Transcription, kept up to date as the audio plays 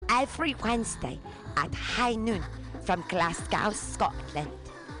every Wednesday at high noon from Glasgow, Scotland.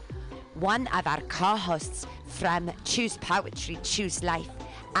 One of our co-hosts from Choose Poetry, Choose Life,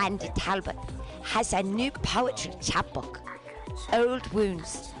 Andy Talbot, has a new poetry chapbook, Old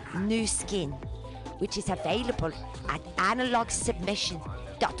Wounds, New Skin, which is available at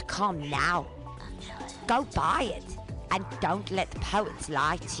analogsubmission.com now. Go buy it and don't let the poets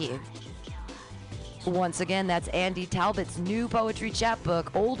lie to you. Once again, that's Andy Talbot's new poetry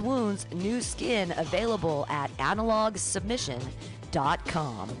chapbook, Old Wounds, New Skin, available at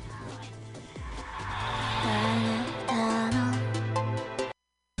analogsubmission.com.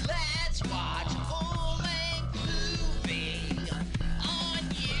 Let's watch a full-length movie on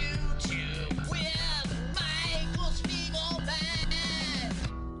YouTube with Michael Spiegelman.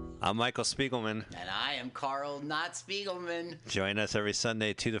 I'm Michael Spiegelman. And I am Carl Not Spiegelman. Join us every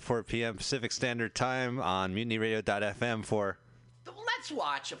Sunday, 2 to 4 p.m. Pacific Standard Time on MutinyRadio.fm for Let's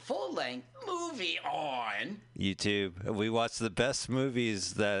watch a full-length movie on YouTube. We watch the best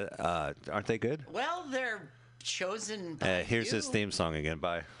movies that, aren't they good? Well, they're chosen by Here's you. his theme song again.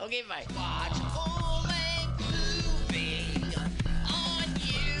 Bye. Okay, bye. Watch a full-length movie on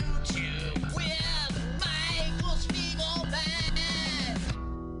YouTube with Michael Spiegelman.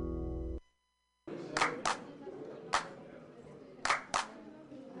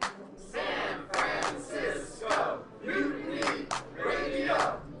 San Francisco Mutiny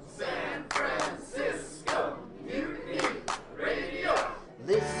Radio. San Francisco Mutiny Radio.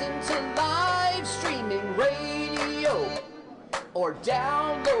 Listen to live streaming radio or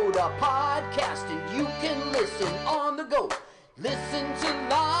download a podcast and you can listen on the go. Listen to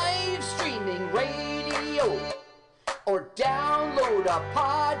live streaming radio or download a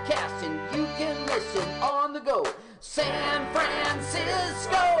podcast and you can listen on the go. San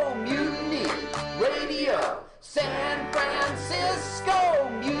Francisco Mutiny Radio. San Francisco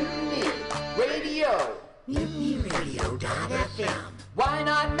Mutiny Radio. MutinyRadio.fm. Why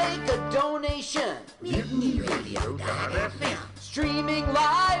not make a donation? MutinyRadio.fm. Streaming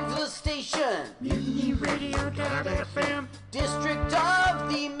live the station. MutinyRadio.fm. District of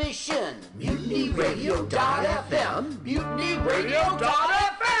the Mission. MutinyRadio.fm.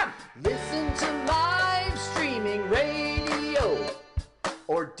 MutinyRadio.fm. Listen to live streaming radio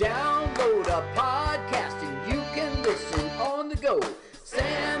or download a podcast and you can listen on the go.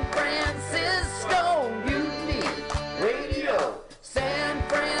 San Francisco Mutiny Radio. San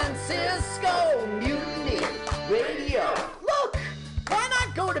Francisco Mutiny Radio. Look, why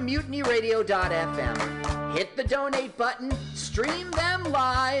not go to MutinyRadio.fm? Hit the donate button, stream them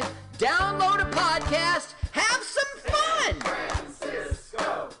live, download a podcast, have some fun!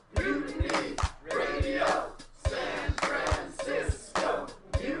 Francisco Mutiny Radio. San Francisco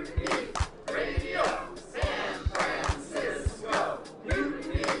Mutiny Radio. San Francisco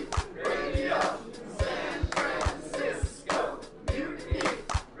Mutiny Radio. San Francisco Mutiny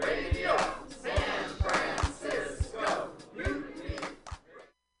Radio. San Francisco Mutiny.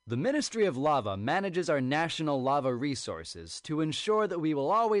 The Ministry of Lava manages our national lava resources to ensure that we will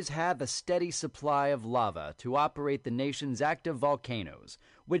always have a steady supply of lava to operate the nation's active volcanoes,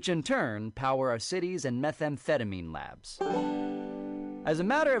 which in turn power our cities and methamphetamine labs. As a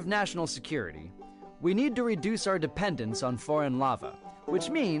matter of national security, we need to reduce our dependence on foreign lava, which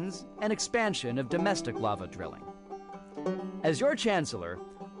means an expansion of domestic lava drilling. As your chancellor,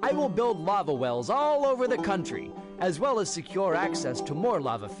 I will build lava wells all over the country, as well as secure access to more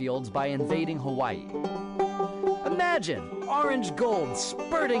lava fields by invading Hawaii. Imagine orange gold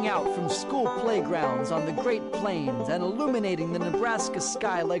spurting out from school playgrounds on the Great Plains and illuminating the Nebraska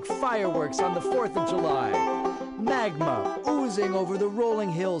sky like fireworks on the 4th of July. Magma oozing over the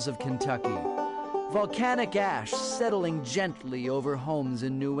rolling hills of Kentucky. Volcanic ash settling gently over homes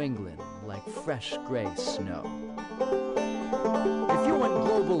in New England like fresh gray snow. If you want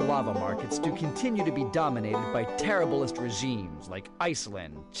global lava markets to continue to be dominated by terriblest regimes like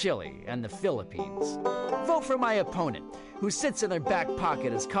Iceland, Chile, and the Philippines, vote for my opponent, who sits in their back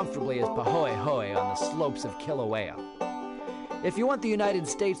pocket as comfortably as Pahoehoe on the slopes of Kilauea. If you want the United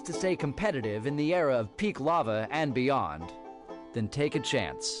States to stay competitive in the era of peak lava and beyond, then take a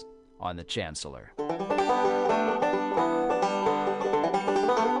chance on the Chancellor.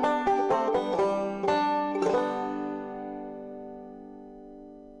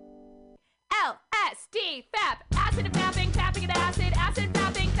 LSD, FAP, acid and fapping, fapping and acid, acid,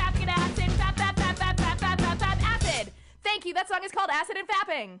 fapping, fapping and acid, fap, fap, fap, fap, fap, fap, fap, fap, acid. Thank you, that song is called Acid and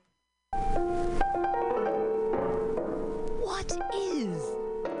Fapping. What is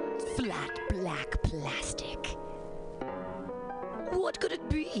flat black plastic? What could it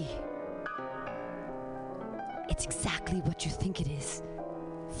be? It's exactly what you think it is.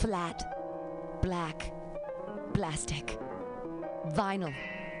 flat, black, plastic, vinyl,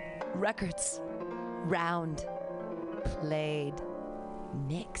 records, round, played,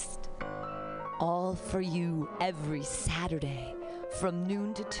 mixed. All for you every Saturday from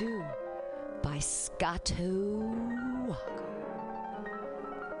noon to 2 by Scotto Walker.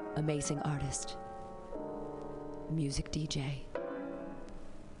 Amazing artist, music DJ,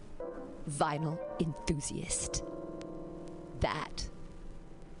 vinyl enthusiast. That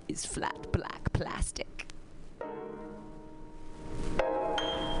is flat black plastic.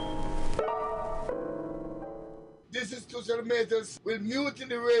 This is Tushar Metals with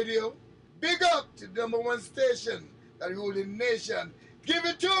Mutiny Radio. Big up to the #1 station that rule the nation. Give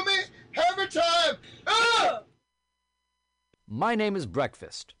it to me every time. Ah! My name is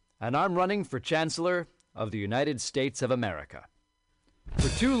Breakfast, and I'm running for Chancellor of the United States of America. For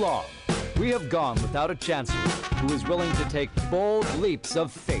too long, we have gone without a chancellor who is willing to take bold leaps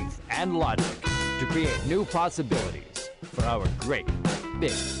of faith and logic to create new possibilities for our great,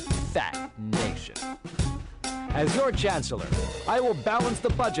 big, fat nation. As your chancellor, I will balance the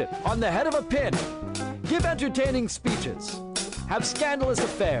budget on the head of a pin, give entertaining speeches, have scandalous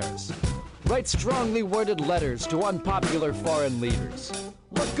affairs, write strongly worded letters to unpopular foreign leaders,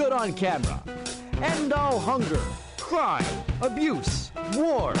 look good on camera, end all hunger, crime, abuse,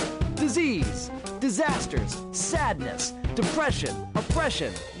 war, disease, disasters, sadness, depression,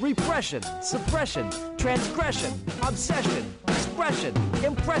 oppression, repression, suppression, transgression, obsession, expression,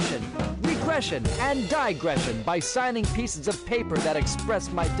 impression, regression, and digression by signing pieces of paper that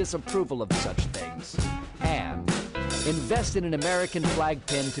express my disapproval of such things. And invest in an American flag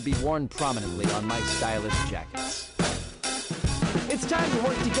pin to be worn prominently on my stylish jackets. It's time to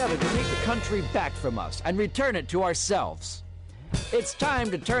work together to take the country back from us and return it to ourselves. It's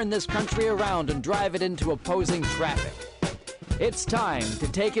time to turn this country around and drive it into opposing traffic. It's time to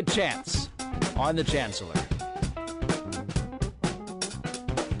take a chance on the Chancellor.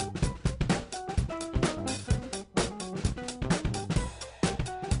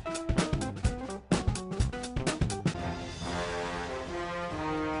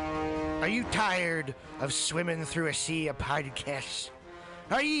 Are you tired of swimming through a sea of podcasts?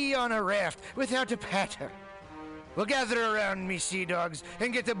 Are ye on a raft without a paddle? Well, gather around me, sea dogs,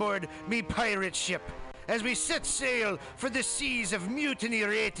 and get aboard me pirate ship as we set sail for the seas of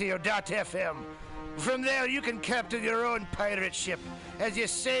MutinyRadio.fm. From there, you can captain your own pirate ship as you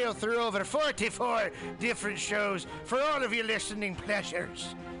sail through over 44 different shows for all of your listening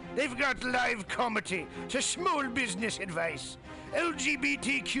pleasures. They've got live comedy to small business advice,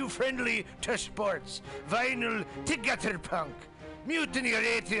 LGBTQ friendly to sports, vinyl to gutter punk.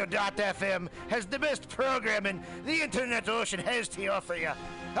 MutinyRadio.fm has the best programming the internet ocean has to offer you.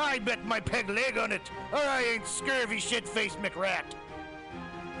 I bet my peg leg on it, or I ain't scurvy shit-faced McRat.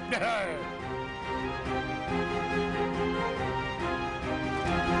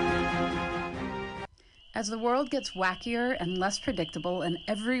 As the world gets wackier and less predictable in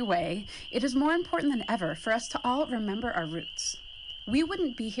every way, it is more important than ever for us to all remember our roots. We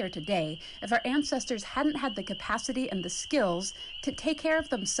wouldn't be here today if our ancestors hadn't had the capacity and the skills to take care of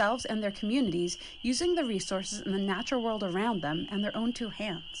themselves and their communities using the resources in the natural world around them and their own two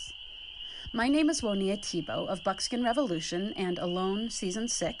hands. My name is Wonia Tebow of Buckskin Revolution and Alone Season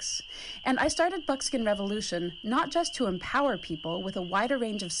 6, and I started Buckskin Revolution not just to empower people with a wider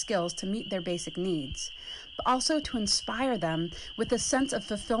range of skills to meet their basic needs, but also to inspire them with a sense of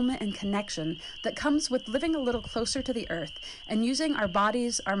fulfillment and connection that comes with living a little closer to the earth and using our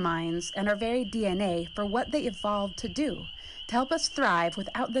bodies, our minds, and our very DNA for what they evolved to do, to help us thrive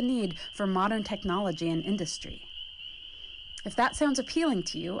without the need for modern technology and industry. If that sounds appealing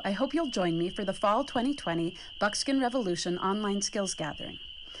to you, I hope you'll join me for the Fall 2020 Buckskin Revolution Online Skills Gathering,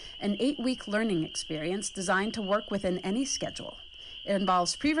 an 8-week learning experience designed to work within any schedule. It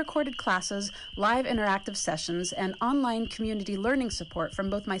involves pre-recorded classes, live interactive sessions, and online community learning support from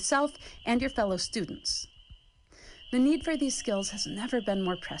both myself and your fellow students. The need for these skills has never been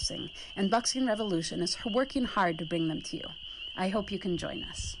more pressing, and Buckskin Revolution is working hard to bring them to you. I hope you can join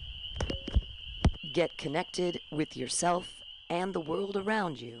us. Get connected with yourself and the world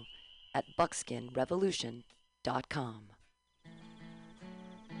around you at buckskinrevolution.com.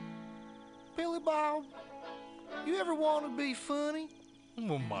 Billy Bob, you ever want to be funny?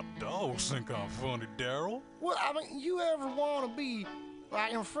 Well, my dogs think I'm funny, Daryl. Well, I mean, you ever want to be,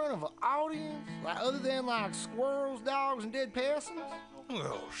 like, in front of an audience? Like, other than, like, squirrels, dogs, and dead persons?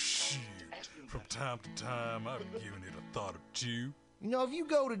 Oh, shit. From time to time, I've given it a thought or two. You know, if you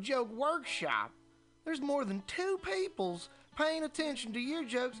go to Joke Workshop, there's more than 2 peoples paying attention to your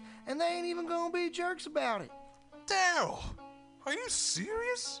jokes, and they ain't even gonna be jerks about it. Daryl, Are you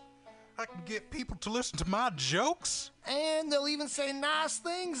serious? I can get people to listen to my jokes? And they'll even say nice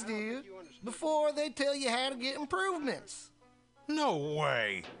things, dude, before they tell you how to get improvements. No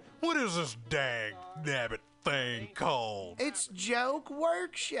way. What is this dag-nabbit thing called? It's Joke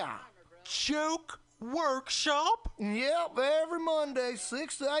Workshop. Joke Workshop? Yep, every Monday,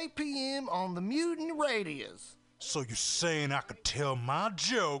 6 to 8 p.m. on the Mutiny Radios. So you're saying I could tell my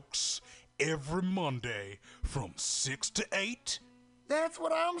jokes every Monday from 6 to 8? That's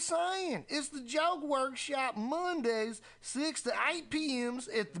what I'm saying. It's the Joke Workshop Mondays, 6 to 8 p.m.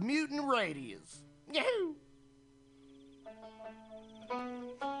 at the Mutiny Radios. Yahoo!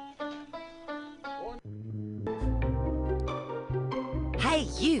 Hey,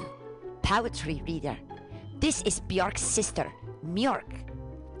 you, poetry reader. This is Björk's sister, Mjörk.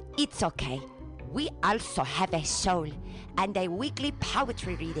 It's okay. We also have a soul and a weekly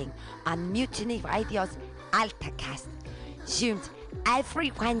poetry reading on Mutiny Radio's AltaCast, zoomed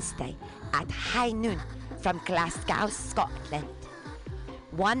every Wednesday at high noon from Glasgow, Scotland.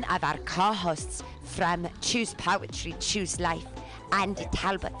 One of our co-hosts from Choose Poetry, Choose Life, Andy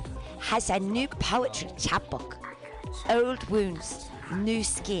Talbot, has a new poetry chapbook, Old Wounds, New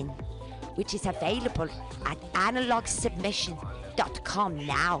Skin, which is available at analogsubmission.com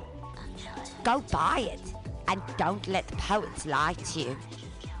now. Go buy it and don't let the poets lie to you.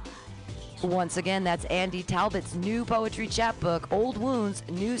 Once again, that's Andy Talbot's new poetry chapbook, Old Wounds,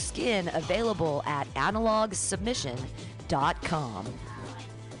 New Skin, available at analogsubmission.com.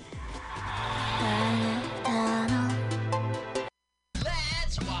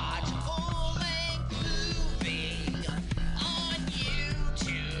 Let's watch a full-length movie on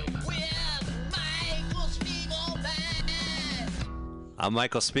YouTube with Michael Spiegelman. I'm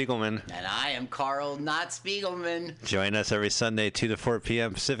Michael Spiegelman. And I am Carl Not Spiegelman. Join us every Sunday, 2 to 4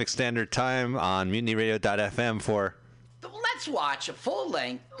 p.m. Pacific Standard Time on MutinyRadio.fm for Let's watch a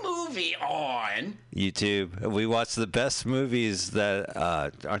full-length movie on YouTube. We watch the best movies that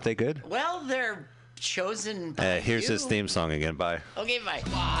aren't they good? Well, they're chosen by Here's you. his theme song again. Bye. Okay, bye.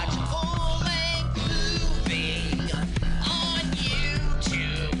 Watch a full-length movie on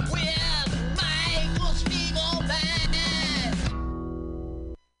YouTube with Michael Spiegelman.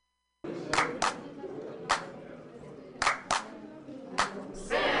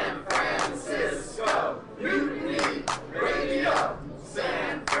 San Francisco Mutiny Radio.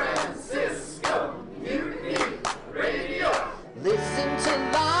 San Francisco Mutiny Radio. Listen to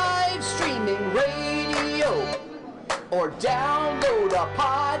live streaming radio or download a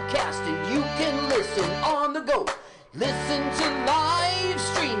podcast and you can listen on the go. Listen to live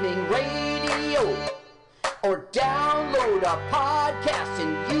streaming radio or download a podcast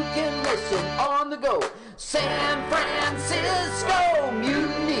and you can listen on the go. San Francisco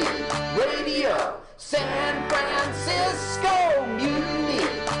Mutiny Radio. San Francisco Mutiny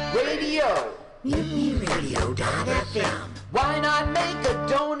Radio. MutinyRadio.fm. Why not make a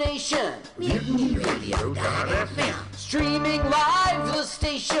donation? MutinyRadio.fm. Streaming live the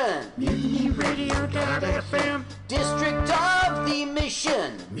station. MutinyRadio.fm. District of the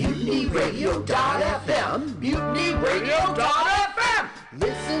Mission. MutinyRadio.fm. MutinyRadio.fm.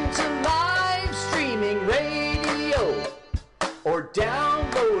 Listen to live streaming radio or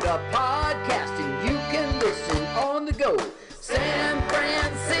download a podcast and you can listen on the go. San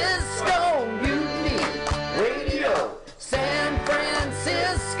Francisco Mutiny Radio. San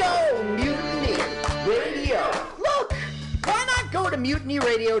Francisco Mutiny Radio. Look, why not go to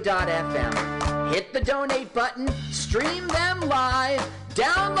MutinyRadio.fm? Hit the donate button, stream them live,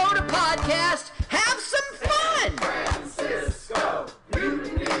 download a podcast, have some fun! San Francisco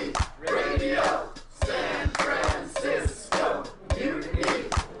Mutiny Radio. San Francisco Mutiny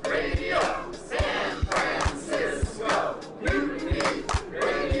Radio. San Francisco Mutiny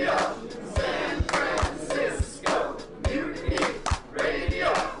Radio. San Francisco Mutiny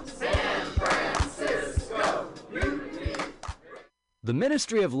Radio. San Francisco Mutiny. The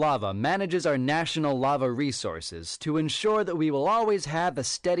Ministry of Lava manages our national lava resources to ensure that we will always have a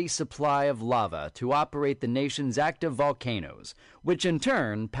steady supply of lava to operate the nation's active volcanoes, which in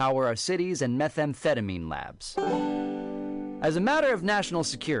turn power our cities and methamphetamine labs. As a matter of national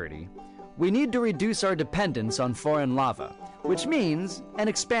security, we need to reduce our dependence on foreign lava, which means an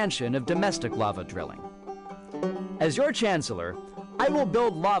expansion of domestic lava drilling. As your chancellor, I will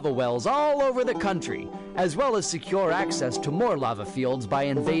build lava wells all over the country, as well as secure access to more lava fields by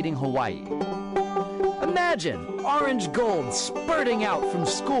invading Hawaii. Imagine orange gold spurting out from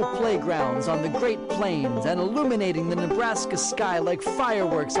school playgrounds on the Great Plains and illuminating the Nebraska sky like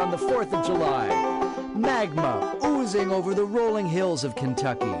fireworks on the 4th of July. Magma oozing over the rolling hills of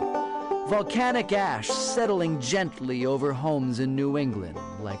Kentucky. volcanic ash settling gently over homes in New England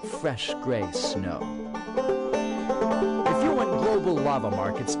like fresh gray snow. If you want global lava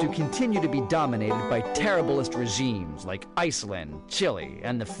markets to continue to be dominated by terriblest regimes like Iceland, Chile,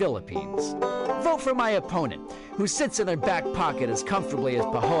 and the Philippines, vote for my opponent, who sits in their back pocket as comfortably as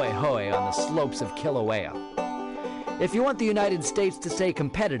Pahoehoe on the slopes of Kilauea. If you want the United States to stay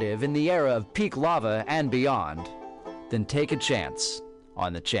competitive in the era of peak lava and beyond, then take a chance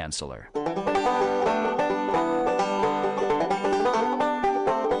on the Chancellor. LSD,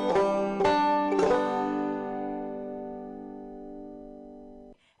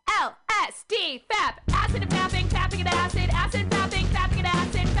 FAP, acid and fapping, fapping and acid, acid, fapping, fapping and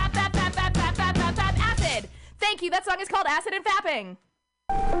acid, fap, fap, fap, fap, fap, fap, fap, fap, acid. Thank you, that song is called Acid and Fapping.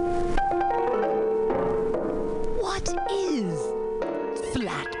 What is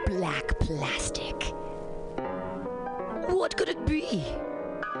flat black plastic? What could it be?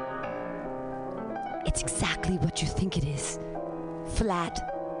 It's exactly what you think it is. Flat,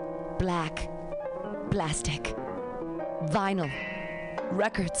 black, plastic. Vinyl,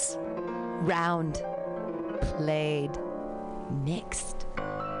 records, round, played, mixed.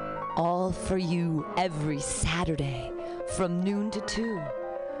 All for you every Saturday from noon to 2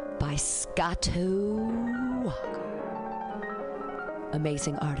 by Scotto Walker.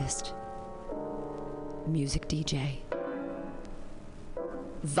 Amazing artist, music DJ,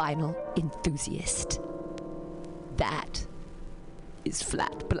 vinyl enthusiast. That is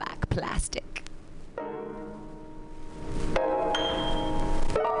flat black plastic.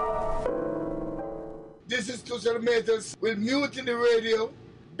 This is Tushar Metals with Mutiny Radio.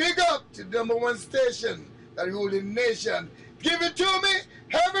 Big up to the #1 station that rules the nation. Give it to me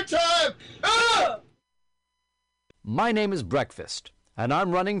every time. Ah! My name is Breakfast, and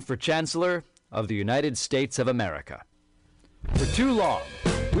I'm running for Chancellor of the United States of America. For too long,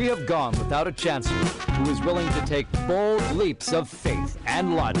 we have gone without a chancellor who is willing to take bold leaps of faith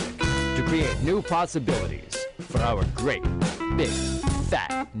and logic to create new possibilities for our great, big,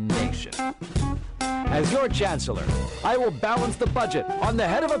 fat nation. As your chancellor, I will balance the budget on the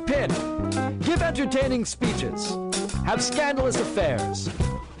head of a pin, give entertaining speeches, have scandalous affairs,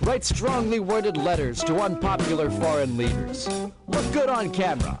 write strongly worded letters to unpopular foreign leaders, look good on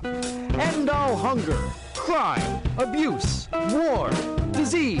camera, end all hunger, crime, abuse, war,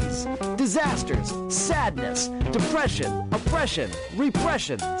 disease, disasters, sadness, depression, oppression,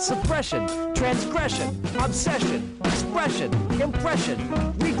 repression, suppression, transgression, obsession, expression, impression,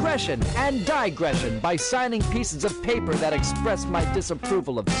 regression, and digression by signing pieces of paper that express my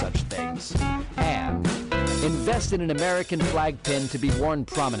disapproval of such things, and invest in an American flag pin to be worn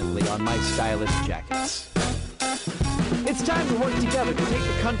prominently on my stylish jackets. It's time to work together to take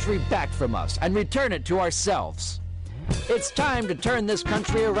the country back from us and return it to ourselves. It's time to turn this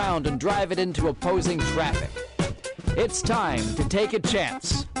country around and drive it into opposing traffic. It's time to take a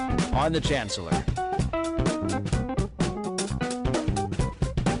chance on the Chancellor.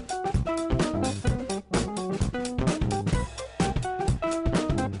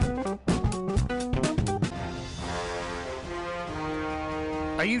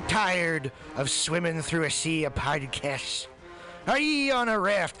 Are you tired of swimming through a sea of podcasts? Are ye on a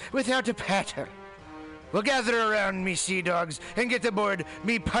raft without a paddle? Well, gather around me, sea dogs, and get aboard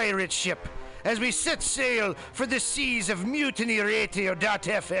me pirate ship as we set sail for the seas of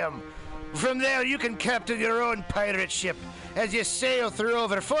MutinyRadio.fm. From there, you can captain your own pirate ship as you sail through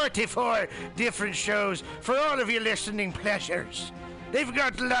over 44 different shows for all of your listening pleasures. They've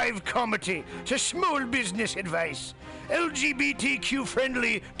got live comedy to small business advice, LGBTQ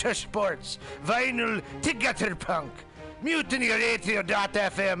friendly to sports, vinyl to gutter punk.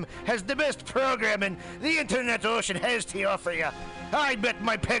 MutinyRadio.fm has the best programming the internet ocean has to offer you. I bet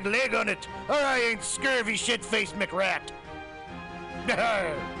my peg leg on it, or I ain't scurvy shit-faced McRat.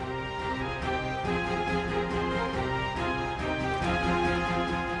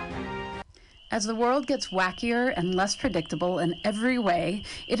 As the world gets wackier and less predictable in every way,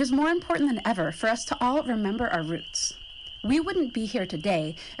 it is more important than ever for us to all remember our roots. We wouldn't be here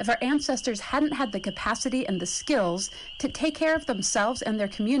today if our ancestors hadn't had the capacity and the skills to take care of themselves and their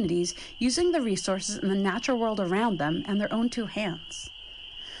communities using the resources in the natural world around them and their own two hands.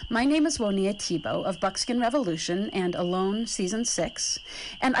 My name is Wonia Thibault of Buckskin Revolution and Alone Season 6,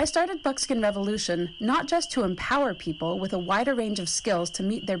 and I started Buckskin Revolution not just to empower people with a wider range of skills to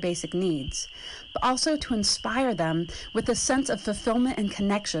meet their basic needs, but also to inspire them with a sense of fulfillment and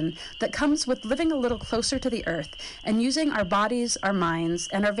connection that comes with living a little closer to the earth and using our bodies, our minds,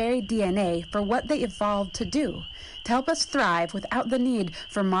 and our very DNA for what they evolved to do, to help us thrive without the need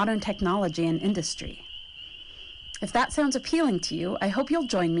for modern technology and industry. If that sounds appealing to you, I hope you'll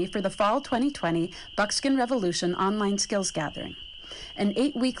join me for the Fall 2020 Buckskin Revolution Online Skills Gathering, an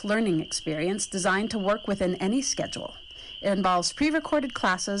 8-week learning experience designed to work within any schedule. It involves pre-recorded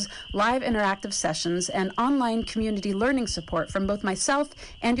classes, live interactive sessions, and online community learning support from both myself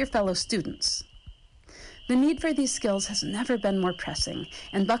and your fellow students. The need for these skills has never been more pressing,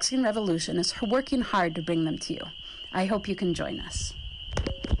 and Buckskin Revolution is working hard to bring them to you. I hope you can join us.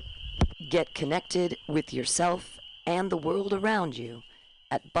 Get connected with yourself and the world around you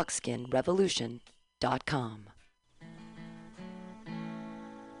at buckskinrevolution.com.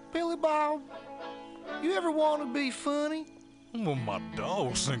 Billy Bob, you ever want to be funny? Well, my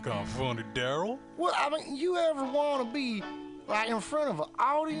dogs think I'm funny, Daryl. Well, I mean, you ever want to be, like, in front of an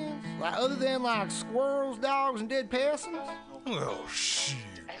audience? Like, other than, like, squirrels, dogs, and dead peasants? Oh, shoot.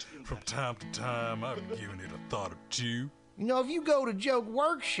 From time to time, I've given it a thought or two. You know, if you go to Joke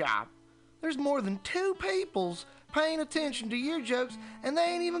Workshop, there's more than 2 peoples paying attention to your jokes, and they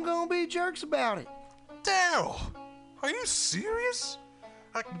ain't even gonna be jerks about it. Daryl, are you serious?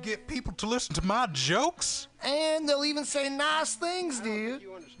 I can get people to listen to my jokes? And they'll even say nice things, dude,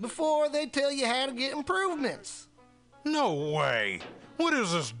 before they tell you how to get improvements. No way. What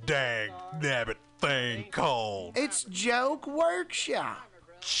is this dag-nabbit thing called? It's Joke Workshop.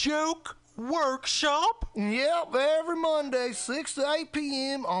 Joke Workshop? Yep, every Monday, 6 to 8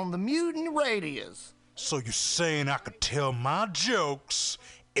 p.m. on the Mutiny Radios. So you're saying I could tell my jokes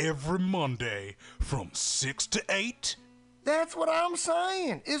every Monday from 6 to 8? That's what I'm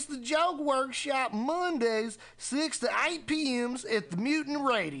saying. It's the Joke Workshop Mondays, 6 to 8 p.m. at the Mutiny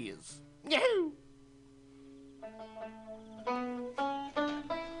Radios. Yahoo!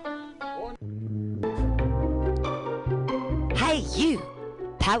 Hey, you,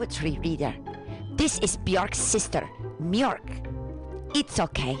 poetry reader. This is Björk's sister, Mjörk. It's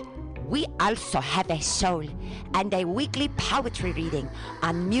okay. We also have a soul and a weekly poetry reading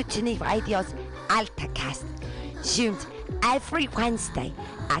on Mutiny Radio's AltaCast, zoomed every Wednesday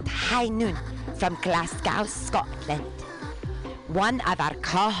at high noon from Glasgow, Scotland. One of our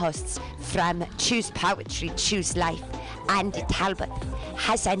co-hosts from Choose Poetry, Choose Life, Andy Talbot,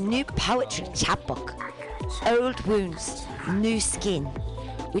 has a new poetry chapbook, Old Wounds, New Skin,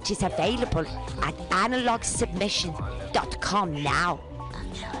 which is available at analogsubmission.com now.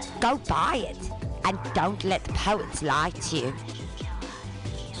 Go buy it, and don't let the poets lie to you.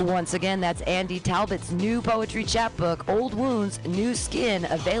 Once again, that's Andy Talbot's new poetry chapbook, Old Wounds, New Skin,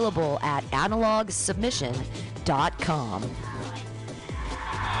 available at analogsubmission.com.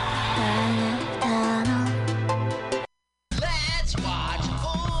 Let's watch a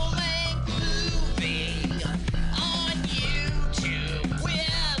full-length movie on YouTube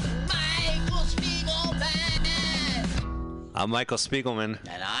with Michael Spiegelman. I'm Michael Spiegelman.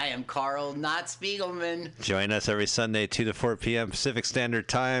 And I am Carl Not Spiegelman. Join us every Sunday, 2 to 4 p.m. Pacific Standard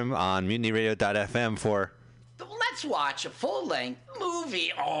Time on MutinyRadio.fm for Let's watch a full-length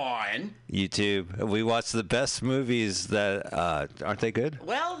movie on YouTube. We watch the best movies that, aren't they good?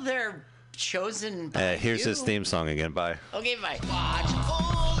 Well, they're chosen by Here's you. his theme song again. Bye. Okay, bye. Watch a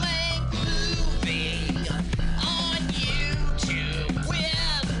full-length movie on YouTube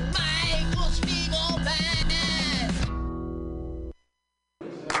with Michael Spiegelman.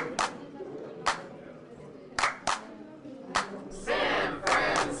 San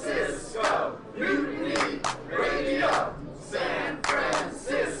Francisco Mutiny Radio. San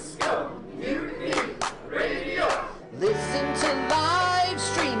Francisco Mutiny Radio. Listen to live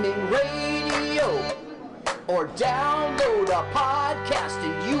streaming radio or download a podcast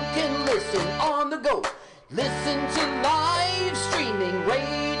and you can listen on the go. Listen to live streaming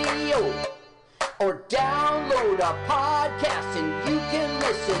radio or download a podcast and you can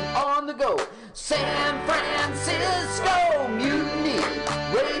listen on the go. San Francisco Mutiny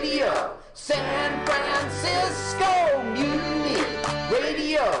Radio. San Francisco Mutiny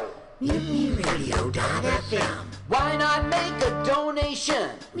Radio. MutinyRadio.fm. Why not make a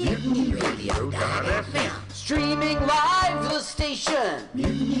donation? MutinyRadio.fm. Streaming live the station.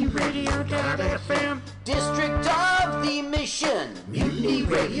 MutinyRadio.fm. District of the Mission.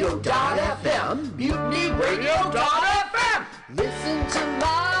 MutinyRadio.fm. MutinyRadio.fm. Listen to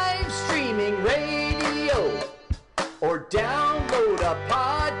live streaming radio or download a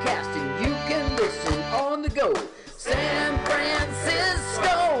podcast and you can listen on the go. San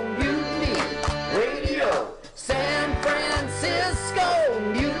Francisco Mutiny Radio. San Francisco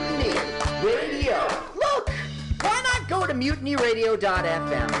Mutiny Radio. Look, why not go to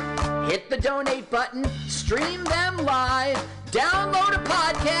MutinyRadio.fm? Hit the donate button, stream them live, download a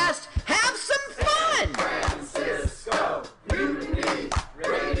podcast, have some fun! Francisco Mutiny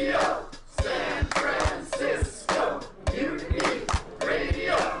Radio. San Francisco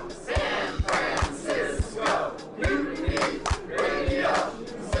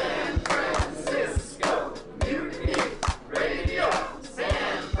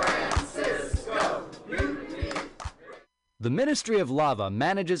The Ministry of Lava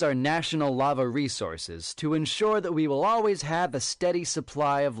manages our national lava resources to ensure that we will always have a steady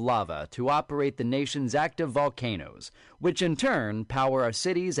supply of lava to operate the nation's active volcanoes, which in turn power our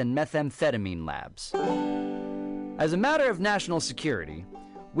cities and methamphetamine labs. As a matter of national security,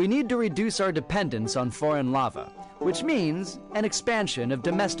 we need to reduce our dependence on foreign lava, which means an expansion of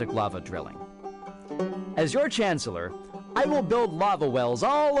domestic lava drilling. As your Chancellor, I will build lava wells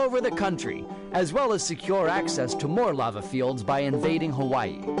all over the country, as well as secure access to more lava fields by invading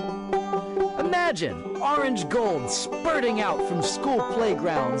Hawaii. Imagine orange gold spurting out from school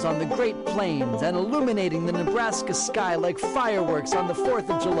playgrounds on the Great Plains and illuminating the Nebraska sky like fireworks on the 4th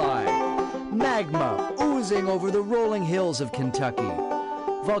of July. Magma oozing over the rolling hills of Kentucky.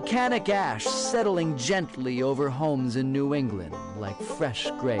 Volcanic ash settling gently over homes in New England like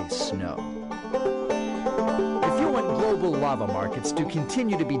fresh gray snow. If you want global lava markets to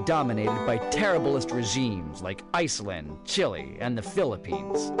continue to be dominated by terriblest regimes like Iceland, Chile, and the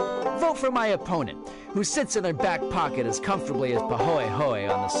Philippines, vote for my opponent, who sits in their back pocket as comfortably as Pahoehoe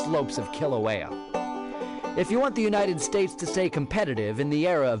on the slopes of Kilauea. If you want the United States to stay competitive in the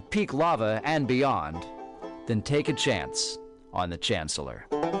era of peak lava and beyond, then take a chance on the Chancellor.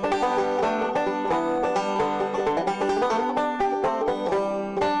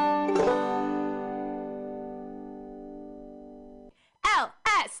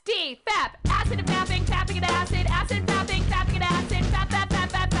 LSD, FAP, acid and fapping, fapping and acid, acid, fapping, fapping and acid, fap, fap, fap,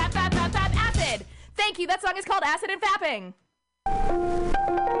 fap, fap, fap, fap, fap, acid. Thank you, that song is called Acid and Fapping.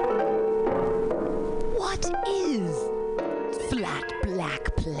 What is flat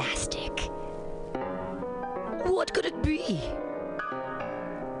black plastic? What could it be?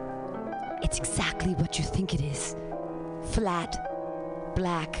 It's exactly what you think it is. Flat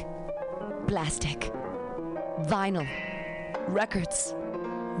black plastic. Vinyl. Records.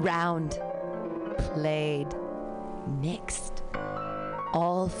 Round. Played. Mixed.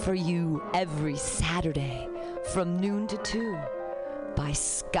 All for you every Saturday from noon to 2 by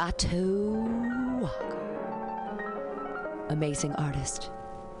Scotto Walker. Amazing artist.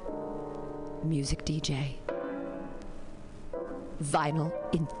 Music DJ. Vinyl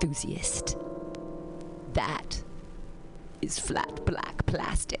enthusiast. That is flat black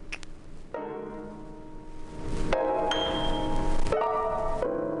plastic.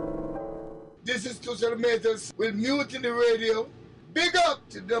 This is Tushar Matters with Mutiny Radio. Big up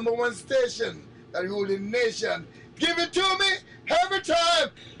to the #1 station that ruling nation. Give it to me every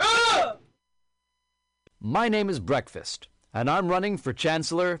time. Ah! My name is Breakfast, and I'm running for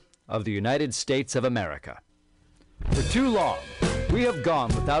Chancellor of the United States of America. For too long, we have gone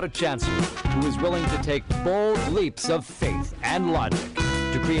without a chancellor who is willing to take bold leaps of faith and logic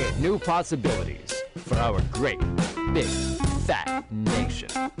to create new possibilities for our great, big, fat nation.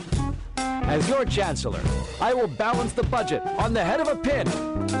 As your chancellor, I will balance the budget on the head of a pin,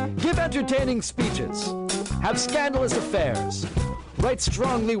 give entertaining speeches, have scandalous affairs, write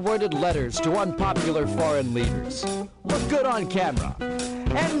strongly worded letters to unpopular foreign leaders, look good on camera,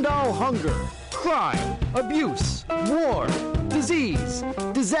 end all hunger, crime, abuse, war, disease,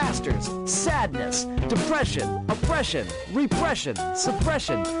 disasters, sadness, depression, oppression, repression,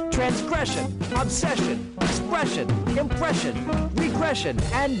 suppression, transgression, obsession, expression, impression, regression,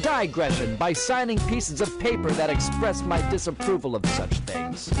 and digression by signing pieces of paper that express my disapproval of such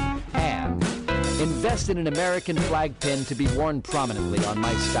things. And invest in an American flag pin to be worn prominently on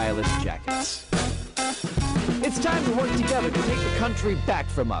my stylish jackets. It's time to work together to take the country back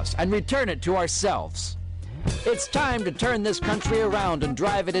from us and return it to ourselves. It's time to turn this country around and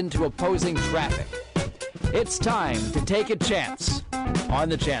drive it into opposing traffic. It's time to take a chance on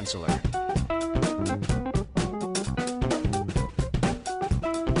the Chancellor.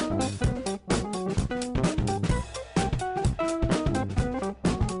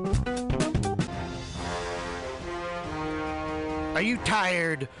 Are you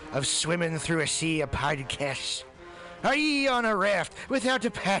tired of swimming through a sea of podcasts? Are ye on a raft without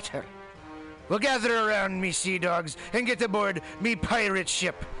a paddle? Well, gather around me, sea dogs, and get aboard me pirate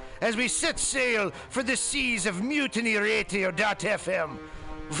ship as we set sail for the seas of MutinyRadio.fm.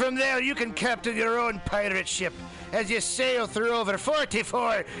 From there, you can captain your own pirate ship as you sail through over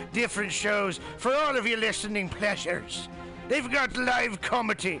 44 different shows for all of your listening pleasures. They've got live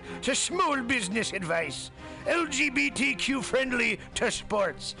comedy to small business advice, LGBTQ friendly to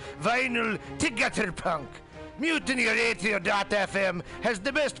sports, vinyl to gutter punk. MutinyRadio.fm has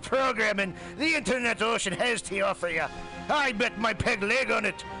the best programming the internet ocean has to offer you. I bet my peg leg on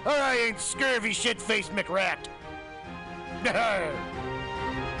it, or I ain't scurvy shit-faced McRat.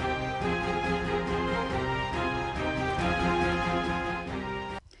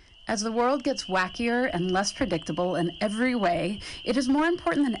 As the world gets wackier and less predictable in every way, it is more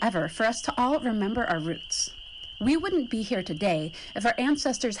important than ever for us to all remember our roots. We wouldn't be here today if our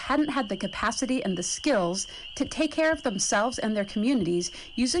ancestors hadn't had the capacity and the skills to take care of themselves and their communities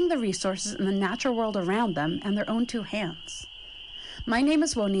using the resources in the natural world around them and their own two hands. My name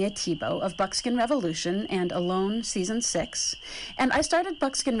is Wonia Tebow of Buckskin Revolution and Alone Season 6, and I started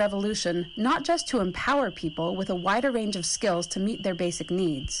Buckskin Revolution not just to empower people with a wider range of skills to meet their basic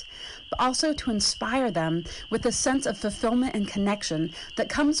needs, but also to inspire them with a sense of fulfillment and connection that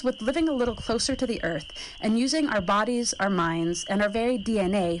comes with living a little closer to the earth and using our bodies, our minds, and our very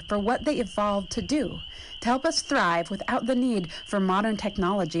DNA for what they evolved to do, to help us thrive without the need for modern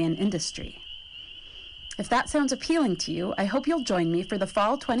technology and industry. If that sounds appealing to you, I hope you'll join me for the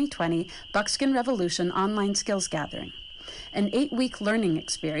Fall 2020 Buckskin Revolution Online Skills Gathering, an 8-week learning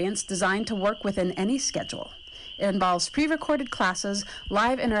experience designed to work within any schedule. It involves pre-recorded classes,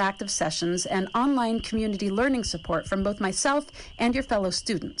 live interactive sessions, and online community learning support from both myself and your fellow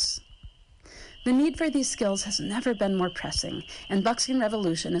students. The need for these skills has never been more pressing, and Buckskin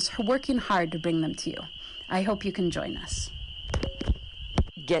Revolution is working hard to bring them to you. I hope you can join us.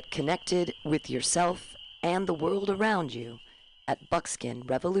 Get connected with yourself and the world around you at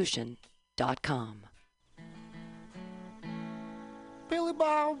buckskinrevolution.com. Billy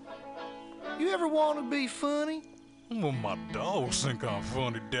Bob, you ever want to be funny? Well, my dogs think I'm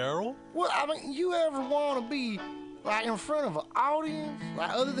funny, Daryl. Well, I mean, you ever want to be, like, in front of an audience? Like,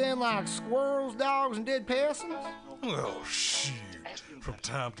 other than, like, squirrels, dogs, and dead persons? Oh, shoot. From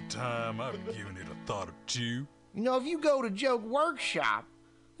time to time, I've given it a thought or two. You know, if you go to Joke Workshop,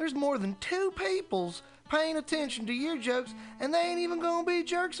 there's more than 2 peoples paying attention to your jokes, and they ain't even gonna be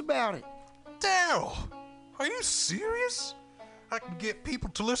jerks about it. Daryl, are you serious? I can get people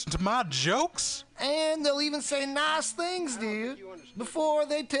to listen to my jokes? And they'll even say nice things to you before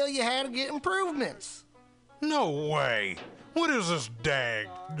they tell you how to get improvements. No way. What is this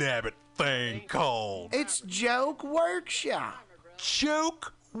dag-nabbit thing called? It's Joke Workshop.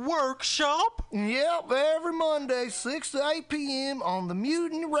 Joke Workshop? Yep, every Monday, 6 to 8 p.m. on the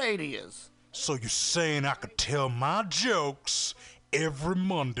MutinyRadio. So you're saying I could tell my jokes every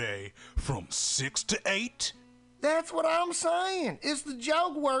Monday from 6 to 8? That's what I'm saying. It's the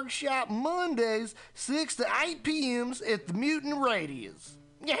Joke Workshop Mondays, 6 to 8 p.m. at the MutinyRadio.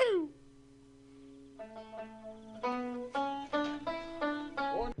 Yahoo!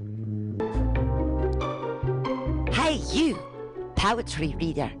 Hey you, poetry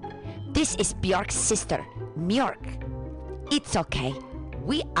reader. This is Bjork's sister, Mjork. It's okay.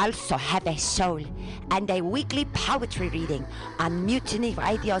 We also have a soul and a weekly poetry reading on Mutiny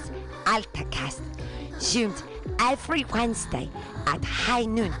Radio's AltaCast, zoomed every Wednesday at high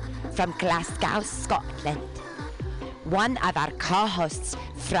noon from Glasgow, Scotland. One of our co-hosts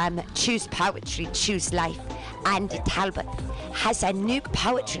from Choose Poetry, Choose Life, Andy Talbot, has a new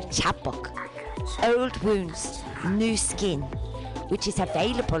poetry chapbook, Old Wounds, New Skin, which is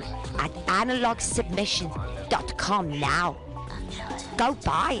available at analogsubmission.com now. Go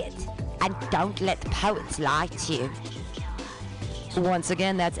buy it, and don't let the poets lie to you. Once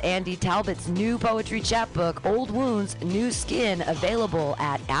again, that's Andy Talbot's new poetry chapbook, Old Wounds, New Skin, available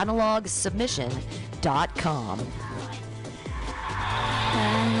at analogsubmission.com.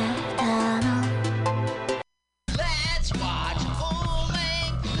 Let's watch a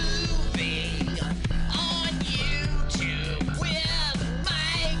full-length movie on YouTube with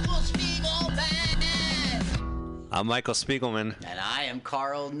Michael Spiegelman. I'm Michael Spiegelman. And I am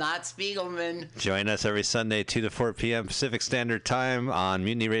Carl Not Spiegelman. Join us every Sunday, 2 to 4 p.m. Pacific Standard Time on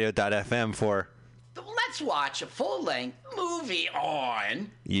MutinyRadio.fm for Let's watch a full-length movie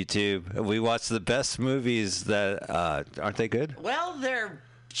on YouTube. We watch the best movies that, aren't they good? Well, they're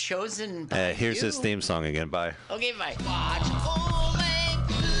chosen by Here's you. his theme song again. Bye. Okay, bye. Watch a full-length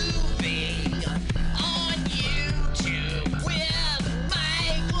movie on YouTube with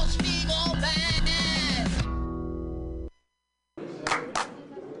Michael Spiegelman.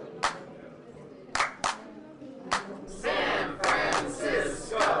 San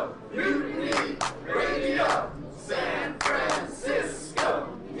Francisco Mutiny Radio. San Francisco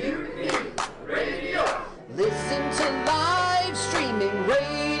Mutiny Radio. Listen to live streaming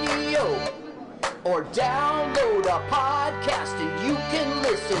radio or download a podcast and you can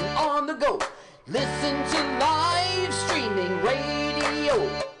listen on the go. Listen to live streaming radio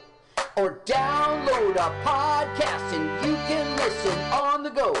or download a podcast and you can listen on the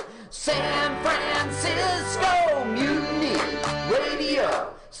go. San Francisco Mutiny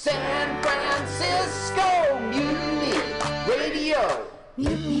Radio. San Francisco Mutiny Radio.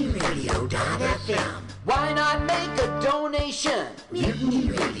 MutinyRadio.fm. Why not make a donation.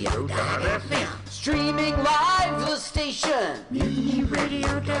 MutinyRadio.fm. Streaming live the station.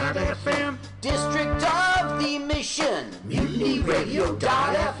 MutinyRadio.fm. District of the Mission.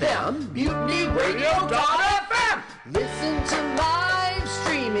 MutinyRadio.fm. MutinyRadio.fm. Listen to live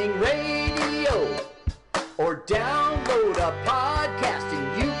streaming radio or download a podcast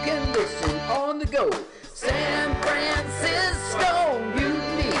and you can listen on the go. San Francisco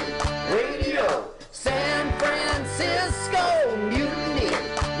Mutiny Radio. San Francisco Mutiny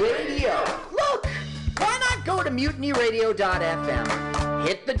Radio. Look, why not go to MutinyRadio.fm?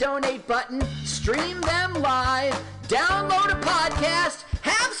 Hit the donate button, stream them live, download a podcast,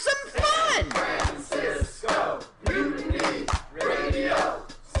 have some fun! San Francisco Mutiny Radio.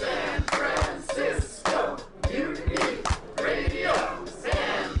 San Francisco Mutiny Radio.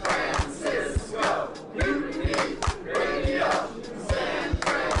 San Francisco Mutiny Radio. San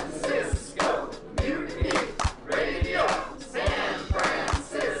Francisco Mutiny Radio. San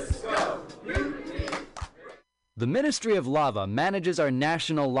Francisco Mutiny. The Ministry of Lava manages our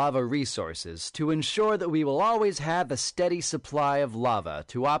national lava resources to ensure that we will always have a steady supply of lava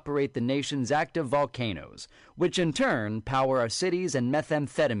to operate the nation's active volcanoes, which in turn power our cities and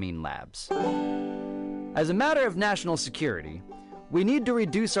methamphetamine labs. As a matter of national security, we need to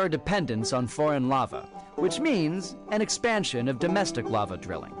reduce our dependence on foreign lava, which means an expansion of domestic lava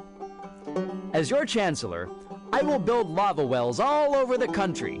drilling. As your chancellor, I will build lava wells all over the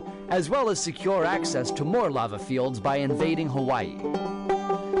country, as well as secure access to more lava fields by invading Hawaii.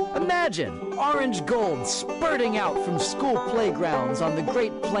 Imagine orange gold spurting out from school playgrounds on the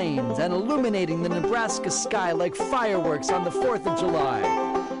Great Plains and illuminating the Nebraska sky like fireworks on the 4th of July.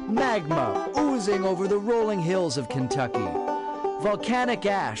 Magma oozing over the rolling hills of Kentucky. Volcanic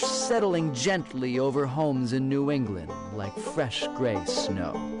ash settling gently over homes in New England like fresh gray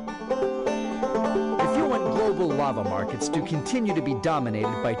snow. If you want global lava markets to continue to be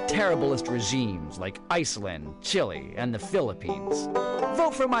dominated by terriblest regimes like Iceland, Chile, and the Philippines,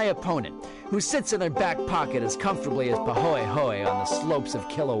 vote for my opponent, who sits in their back pocket as comfortably as Pahoehoe on the slopes of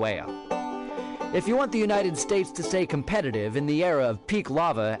Kilauea. If you want the United States to stay competitive in the era of peak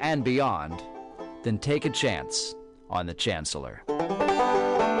lava and beyond, then take a chance on the Chancellor.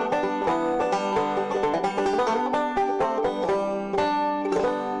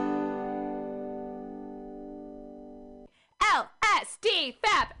 LSD,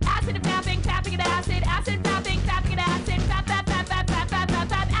 FAP, acid and fapping, fapping and acid, acid, fapping, fapping and acid, fap, fap, fap, fap, fap, fap, fap,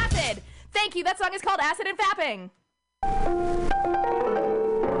 fap, acid. Thank you, that song is called Acid and Fapping.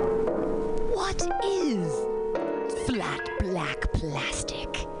 What is flat black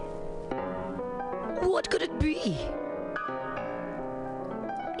plastic? What could it be?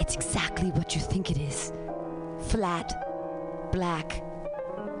 It's exactly what you think it is. Flat black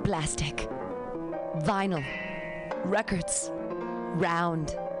plastic. Vinyl. Records.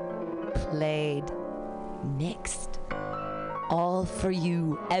 Round. Played. Mixed. All for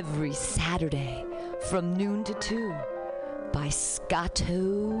you every Saturday from noon to 2 by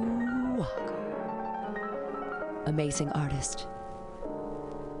Scotto Walker. Amazing artist.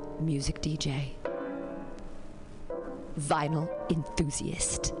 Music DJ. Vinyl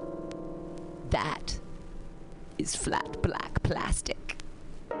enthusiast. That is flat black plastic.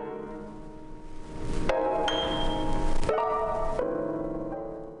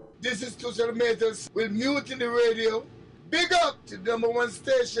 This is Tushar Matters with Mutiny Radio. Big up to the #1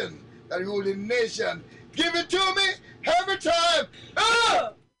 station that rules the nation. Give it to me every time.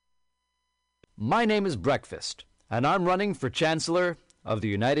 Ah! My name is Breakfast, and I'm running for Chancellor of the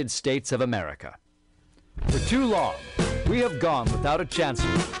United States of America. For too long, we have gone without a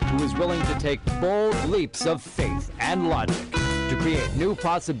chancellor who is willing to take bold leaps of faith and logic to create new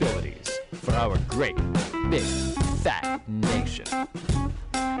possibilities for our great, big, fat nation.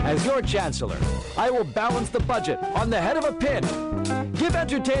 As your chancellor, I will balance the budget on the head of a pin, give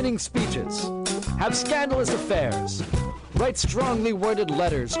entertaining speeches, have scandalous affairs, write strongly worded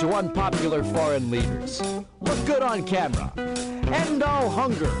letters to unpopular foreign leaders, look good on camera, end all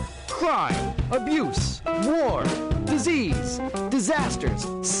hunger, crime, abuse, war, disease, disasters,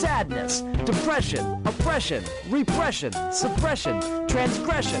 sadness, depression, oppression, repression, suppression,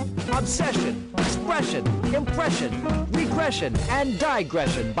 transgression, obsession, expression, impression, regression, and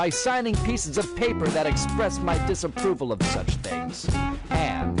digression by signing pieces of paper that express my disapproval of such things,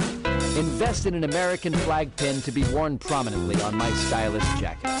 and invest in an American flag pin to be worn prominently on my stylish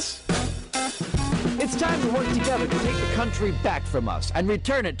jackets. It's time to work together to take the country back from us and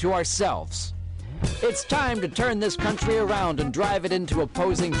return it to ourselves. It's time to turn this country around and drive it into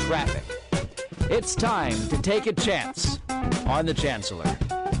opposing traffic. It's time to take a chance on the Chancellor.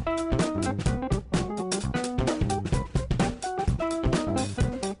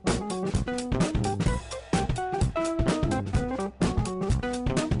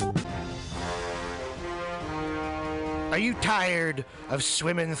 you tired of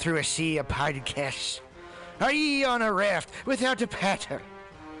swimming through a sea of podcasts? Are ye on a raft without a paddle?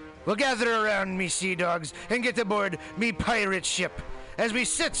 Well, gather around me, sea dogs, and get aboard me pirate ship as we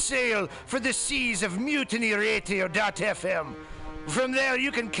set sail for the seas of MutinyRadio.fm. From there,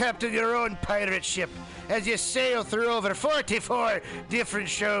 you can captain your own pirate ship as you sail through over 44 different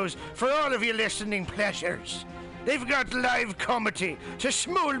shows for all of your listening pleasures. They've got live comedy to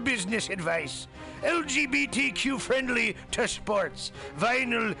small business advice, LGBTQ friendly to sports,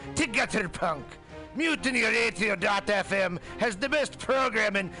 vinyl to gutter punk. MutinyRadio.fm has the best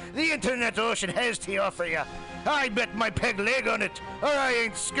programming the internet ocean has to offer you. I bet my peg leg on it, or I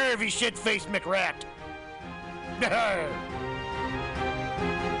ain't scurvy shit-faced McRat.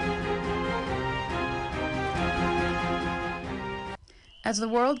 As the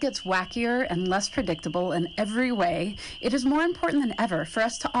world gets wackier and less predictable in every way, it is more important than ever for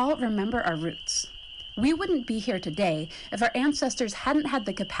us to all remember our roots. We wouldn't be here today if our ancestors hadn't had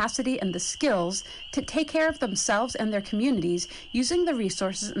the capacity and the skills to take care of themselves and their communities using the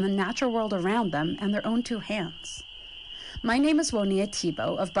resources in the natural world around them and their own two hands. My name is Wonia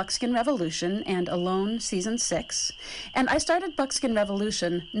Tebow of Buckskin Revolution and Alone Season 6, and I started Buckskin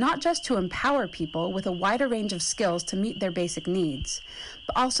Revolution not just to empower people with a wider range of skills to meet their basic needs,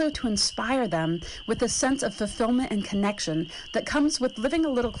 but also to inspire them with a sense of fulfillment and connection that comes with living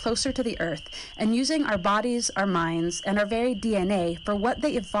a little closer to the earth and using our bodies, our minds, and our very DNA for what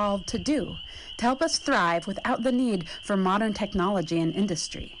they evolved to do, to help us thrive without the need for modern technology and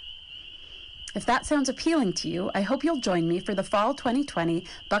industry. If that sounds appealing to you, I hope you'll join me for the Fall 2020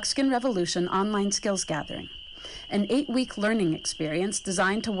 Buckskin Revolution Online Skills Gathering, an 8-week learning experience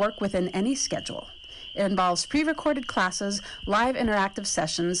designed to work within any schedule. It involves pre-recorded classes, live interactive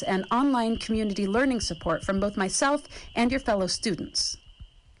sessions, and online community learning support from both myself and your fellow students.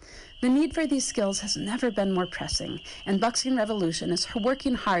 The need for these skills has never been more pressing, and Buckskin Revolution is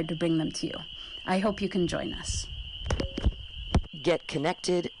working hard to bring them to you. I hope you can join us. Get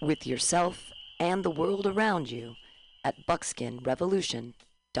connected with yourself and the world around you at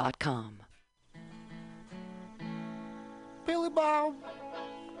buckskinrevolution.com. Billy Bob,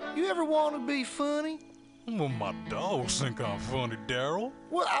 you ever want to be funny? Well, my dogs think I'm funny, Daryl.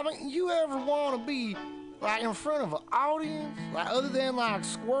 Well, I mean, you ever want to be, like, in front of an audience? Like, other than, like,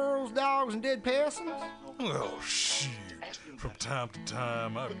 squirrels, dogs, and dead peasants? Oh, shoot. From time to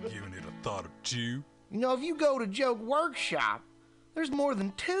time, I've given it a thought or two. You know, if you go to Joke Workshop, there's more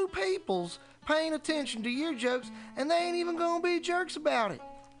than 2 peoples paying attention to your jokes, and they ain't even gonna be jerks about it.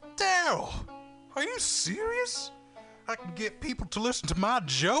 Daryl, are you serious? I can get people to listen to my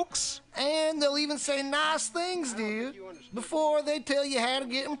jokes? And they'll even say nice things to you before they tell you how to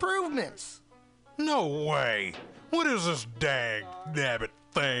get improvements. No way. What is this dag-nabbit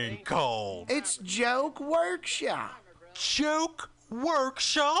thing called? It's Joke Workshop. Joke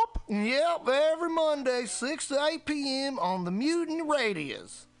Workshop? Yep, every Monday, 6 to 8 p.m. on the Mutiny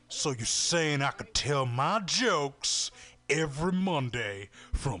Radios. So you're saying I could tell my jokes every Monday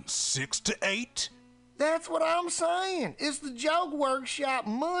from 6 to 8? That's what I'm saying. It's the Joke Workshop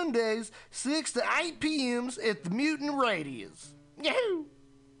Mondays, 6 to 8 p.m. at the Mutiny Radios. Yahoo!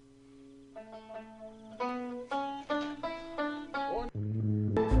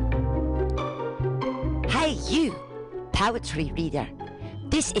 Hey, you, poetry reader.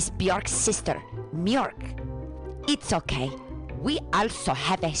 This is Björk's sister, Mjörk. It's okay. We also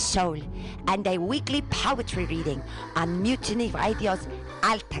have a soul and a weekly poetry reading on Mutiny Radio's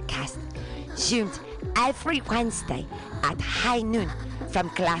AltaCast, zoomed every Wednesday at high noon from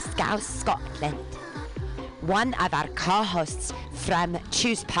Glasgow, Scotland. One of our co-hosts from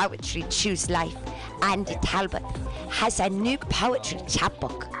Choose Poetry, Choose Life, Andy Talbot, has a new poetry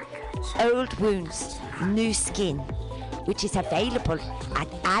chapbook, Old Wounds, New Skin, which is available at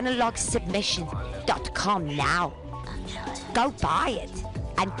analogsubmission.com now. Go buy it,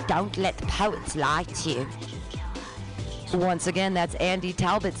 and don't let the poets lie to you. Once again, that's Andy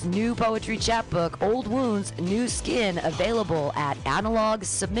Talbot's new poetry chapbook, Old Wounds, New Skin, available at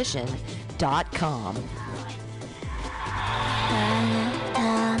analogsubmission.com.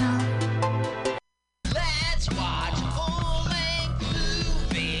 Let's watch a full-length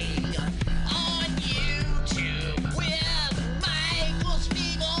movie on YouTube with Michael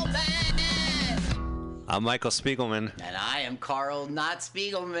Spiegelman. I'm Michael Spiegelman. And I am Carl Not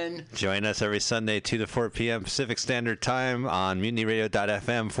Spiegelman. Join us every Sunday, 2 to 4 p.m. Pacific Standard Time on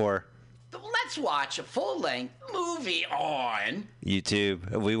MutinyRadio.fm for Let's watch a full-length movie on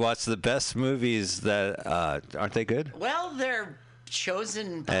YouTube. We watch the best movies that aren't they good? Well, they're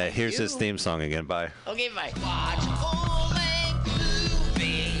chosen by Here's you. his theme song again. Bye. Okay, bye. Watch a full-length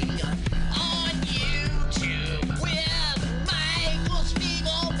movie on YouTube with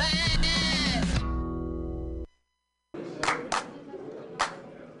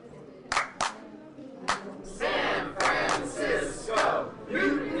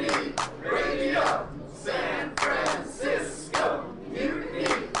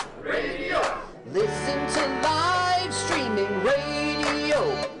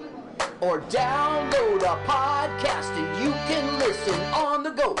or download a podcast and you can listen on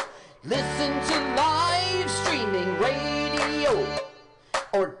the go. Listen to live streaming radio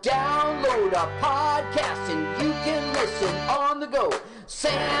or download a podcast and you can listen on the go.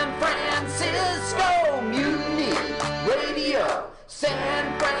 San Francisco Mutiny Radio.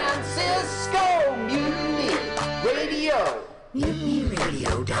 San Francisco Mutiny Radio.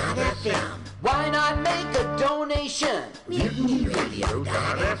 MutinyRadio.fm. Why not make a donation?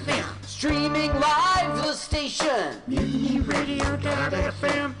 MutinyRadio.fm. Streaming live the station.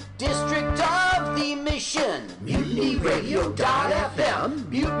 MutinyRadio.fm. District of the Mission. MutinyRadio.fm.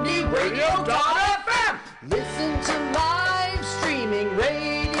 MutinyRadio.fm. Listen to live streaming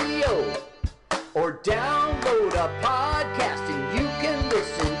radio or download a podcast and you can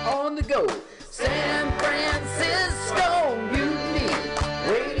listen on the go. San Francisco Mutiny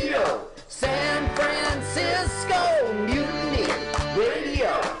Radio. San Francisco Mutiny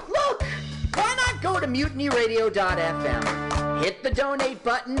Radio. Look, why not go to MutinyRadio.fm? Hit the donate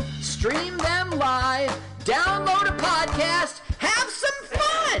button, stream them live, download a podcast, have some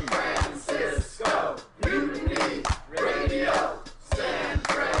fun! San Francisco Mutiny Radio. San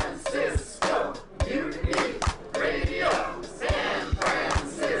Francisco Mutiny Radio. San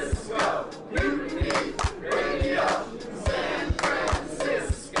Francisco Mutiny Radio. San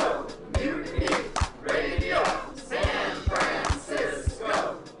Francisco Mutiny Radio. San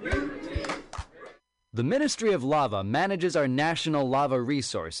Francisco Mutiny. The Ministry of Lava manages our national lava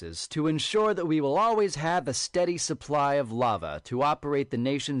resources to ensure that we will always have a steady supply of lava to operate the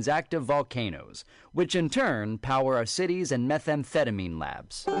nation's active volcanoes, which in turn power our cities and methamphetamine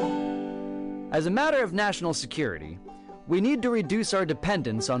labs. As a matter of national security, we need to reduce our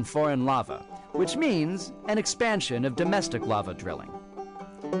dependence on foreign lava, which means an expansion of domestic lava drilling.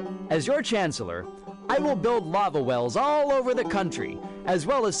 As your Chancellor, I will build lava wells all over the country, as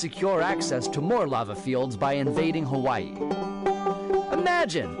well as secure access to more lava fields by invading Hawaii.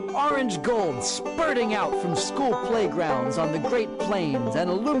 Imagine orange gold spurting out from school playgrounds on the Great Plains and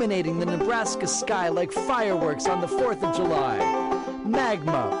illuminating the Nebraska sky like fireworks on the 4th of July.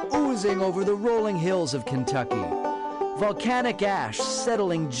 Magma oozing over the rolling hills of Kentucky. Volcanic ash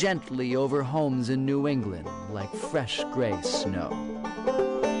settling gently over homes in New England like fresh gray snow.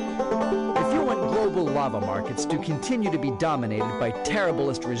 If you want global lava markets to continue to be dominated by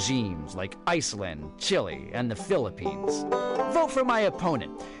terriblest regimes like Iceland, Chile, and the Philippines, vote for my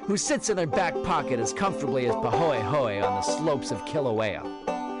opponent, who sits in their back pocket as comfortably as Pahoehoe on the slopes of Kilauea.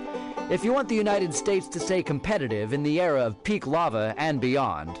 If you want the United States to stay competitive in the era of peak lava and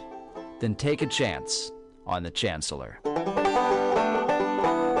beyond, then take a chance on the Chancellor.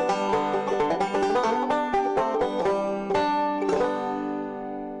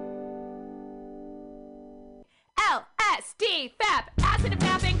 LSD, FAP, acid and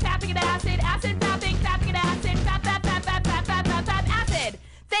fapping, fapping and acid, acid, fapping, fapping and acid, fap, fap, fap, fap, fap, fap, fap, fap, acid.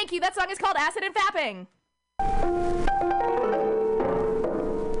 Thank you, that song is called Acid and Fapping.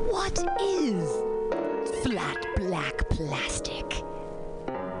 What is flat black plastic?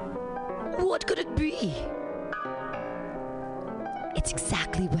 What could it be? It's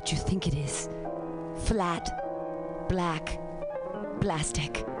exactly what you think it is. Flat black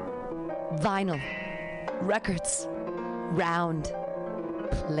plastic. Vinyl. Records. Round.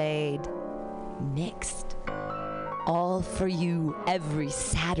 Played. Mixed. All for you every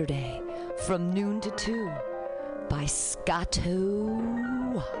Saturday from noon to 2 by Scotto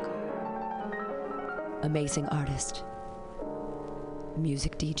Walker. Amazing artist.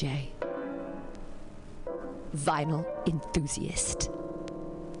 Music DJ. Vinyl enthusiast.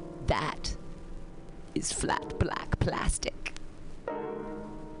 That is flat black plastic.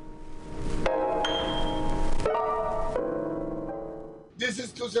 This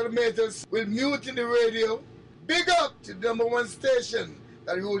is Tushar Metals with Mutiny Radio. Big up to the #1 station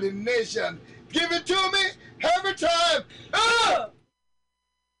that rules the nation. Give it to me every time. Ah!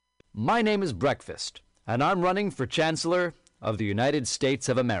 My name is Breakfast, and I'm running for Chancellor of the United States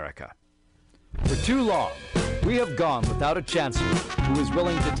of America. For too long, we have gone without a Chancellor who is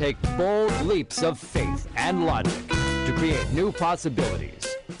willing to take bold leaps of faith and logic to create new possibilities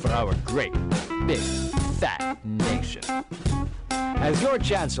for our great, big, fat nation. As your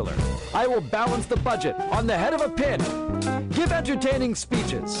Chancellor, I will balance the budget on the head of a pin, give entertaining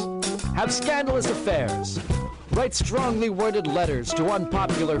speeches, have scandalous affairs, write strongly worded letters to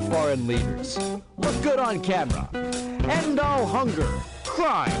unpopular foreign leaders, look good on camera, end all hunger,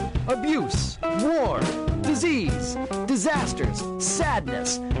 crime, abuse, war, disease, disasters,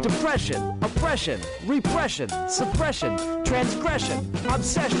 sadness, depression, oppression, repression, suppression, transgression,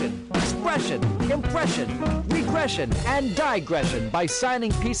 obsession, expression, impression, regression, and digression by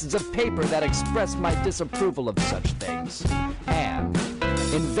signing pieces of paper that express my disapproval of such things. And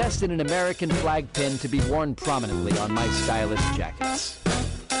invest in an American flag pin to be worn prominently on my stylish jackets.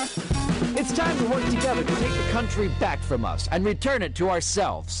 It's time to work together to take the country back from us and return it to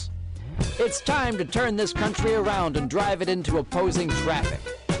ourselves. It's time to turn this country around and drive it into opposing traffic.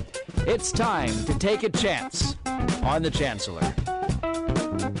 It's time to take a chance on the Chancellor.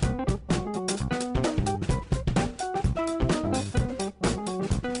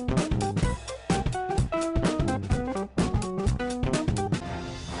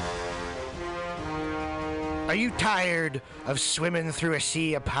 Are you tired of swimming through a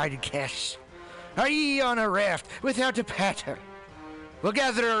sea of podcasts? Are ye on a raft without a paddle? Well,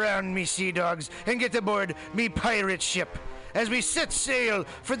 gather around me, sea dogs, and get aboard me pirate ship as we set sail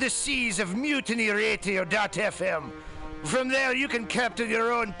for the seas of MutinyRadio.fm. From there, you can captain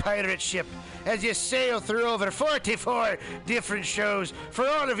your own pirate ship as you sail through over 44 different shows for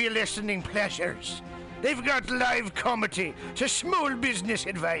all of your listening pleasures. They've got live comedy to small business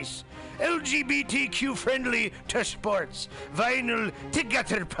advice, LGBTQ friendly to sports, vinyl to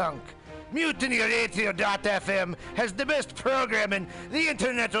gutter punk. MutinyRadio.fm has the best programming the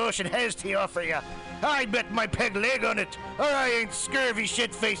internet ocean has to offer you. I bet my peg leg on it, or I ain't scurvy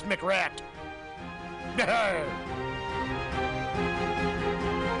shit-faced McRat.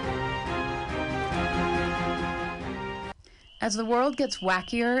 As the world gets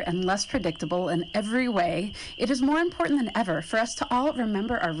wackier and less predictable in every way, it is more important than ever for us to all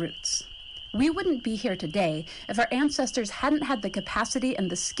remember our roots. We wouldn't be here today if our ancestors hadn't had the capacity and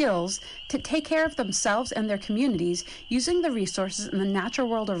the skills to take care of themselves and their communities using the resources in the natural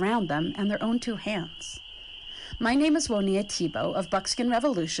world around them and their own two hands. My name is Wonia Thibault of Buckskin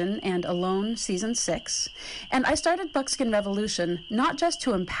Revolution and Alone Season 6, and I started Buckskin Revolution not just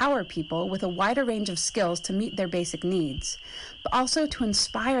to empower people with a wider range of skills to meet their basic needs, but also to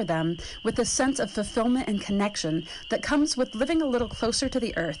inspire them with a sense of fulfillment and connection that comes with living a little closer to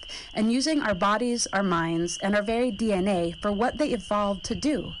the earth and using our bodies, our minds, and our very DNA for what they evolved to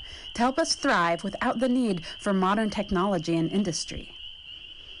do, to help us thrive without the need for modern technology and industry.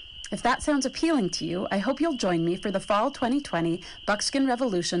 If that sounds appealing to you, I hope you'll join me for the Fall 2020 Buckskin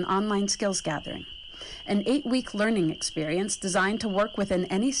Revolution Online Skills Gathering, an 8-week learning experience designed to work within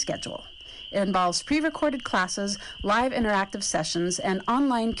any schedule. It involves pre-recorded classes, live interactive sessions, and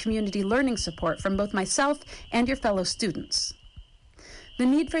online community learning support from both myself and your fellow students. The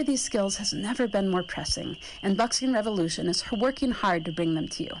need for these skills has never been more pressing, and Buckskin Revolution is working hard to bring them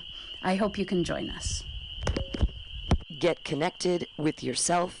to you. I hope you can join us. Get connected with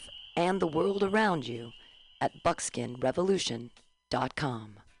yourself and the world around you at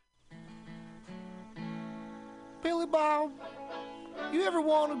buckskinrevolution.com. Billy Bob, you ever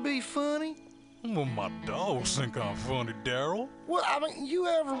want to be funny? Well, my dogs think I'm funny, Daryl. Well, I mean, you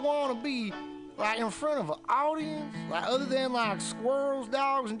ever want to be, like, in front of an audience? Like, other than, like, squirrels,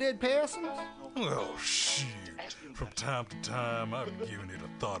 dogs, and dead persons? Oh, shoot. From time to time, I've given it a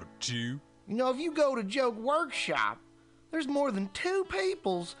thought or two. You know, if you go to Joke Workshop, there's more than 2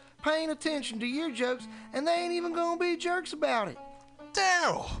 peoples paying attention to your jokes, and they ain't even gonna be jerks about it.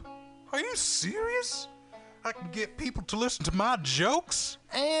 Daryl, are you serious? I can get people to listen to my jokes?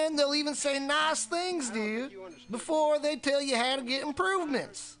 And they'll even say nice things to you before they tell you how to get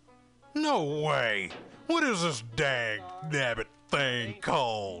improvements. No way. What is this dag-nabbit thing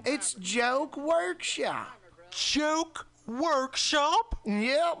called? It's Joke Workshop. Joke Workshop?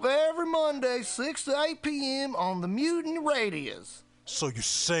 Yep, every Monday, 6 to 8 p.m. on the Mutiny Radios. So you're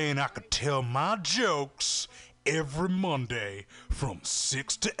saying I could tell my jokes every Monday from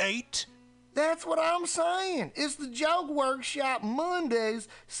 6 to 8? That's what I'm saying. It's the Joke Workshop Mondays,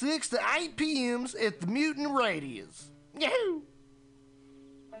 6 to 8 p.m.s at the Mutiny Radios. Yahoo!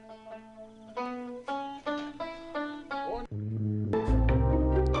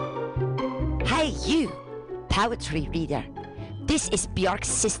 Hey, you, poetry reader. This is Bjork's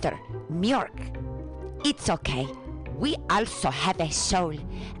sister, Mjork. It's okay. We also have a soul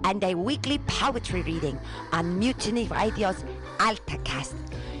and a weekly poetry reading on Mutiny Radio's AltaCast,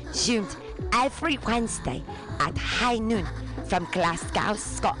 zoomed every Wednesday at high noon from Glasgow,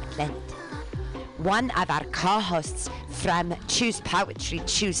 Scotland. One of our co-hosts from Choose Poetry,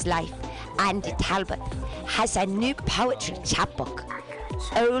 Choose Life, Andy Talbot, has a new poetry chapbook,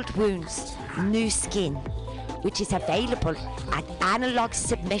 Old Wounds, New Skin, which is available at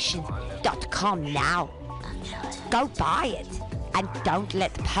analogsubmission.com now. Go buy it, and don't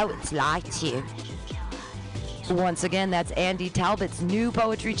let the poets lie to you. Once again, that's Andy Talbot's new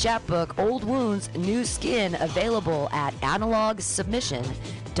poetry chapbook, Old Wounds, New Skin, available at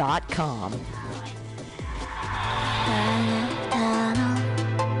analogsubmission.com.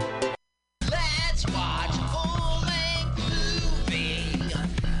 Let's watch a full-length movie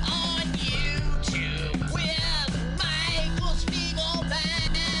on YouTube with Michael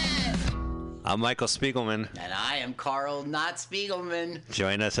Spiegelman. I'm Michael Spiegelman. And I am Carl Not Spiegelman.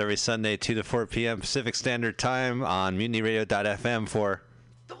 Join us every Sunday, 2 to 4 p.m. Pacific Standard Time on MutinyRadio.fm for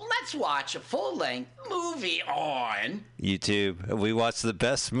Let's watch a full-length movie on YouTube. We watch the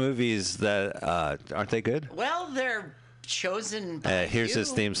best movies that aren't they good? Well, they're chosen by Here's you.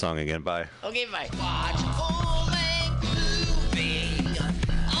 his theme song again. Bye. Okay, bye. Watch a full-length movie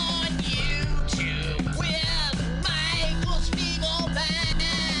on YouTube with Michael Spiegelman.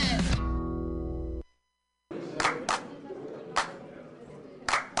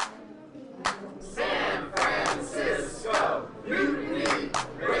 San Francisco Mutiny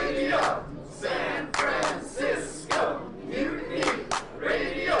Radio. San Francisco Mutiny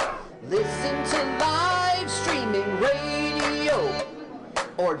Radio. Listen to live streaming radio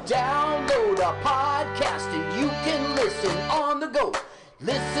or download a podcast and you can listen on the go.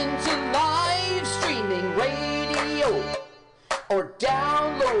 Listen to live streaming radio or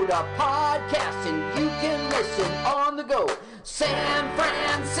download a podcast and you can listen on the go. San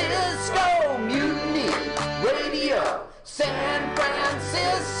Francisco Mutiny Radio. San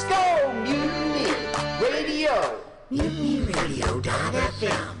Francisco Mutiny Radio.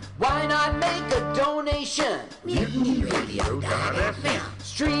 MutinyRadio.fm. Why not make a donation? MutinyRadio.fm.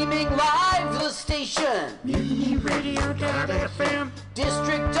 Streaming live the station. MutinyRadio.fm.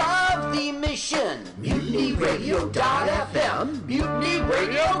 District of the Mission. MutinyRadio.fm.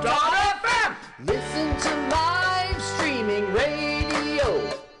 MutinyRadio.fm. Listen to live streaming radio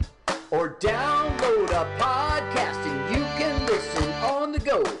or download a podcast and you can listen on the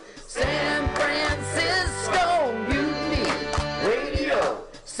go. San Francisco Mutiny Radio.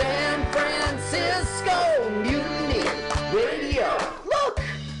 San Francisco Mutiny Radio. Look,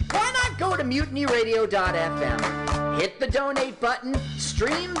 why not go to MutinyRadio.fm? Hit the donate button,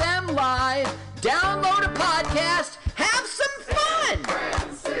 stream them live, download a podcast, have some fun! San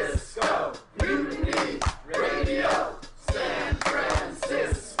Francisco Mutiny Radio. San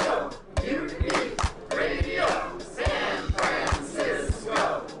Francisco Mutiny Radio. San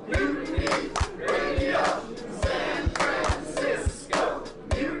Francisco Mutiny Radio. San Francisco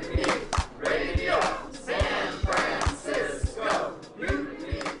Mutiny Radio. San Francisco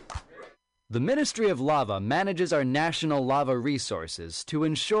Mutiny. The Ministry of Lava manages our national lava resources to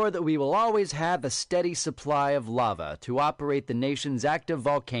ensure that we will always have a steady supply of lava to operate the nation's active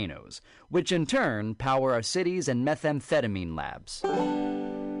volcanoes, which in turn power our cities and methamphetamine labs.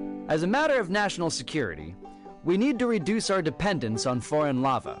 As a matter of national security, we need to reduce our dependence on foreign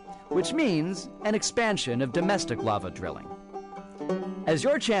lava, which means an expansion of domestic lava drilling. As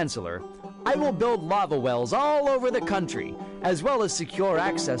your chancellor, I will build lava wells all over the country, as well as secure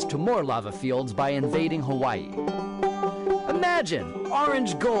access to more lava fields by invading Hawaii. Imagine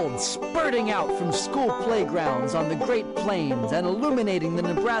orange gold spurting out from school playgrounds on the Great Plains and illuminating the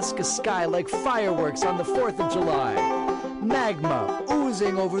Nebraska sky like fireworks on the 4th of July. Magma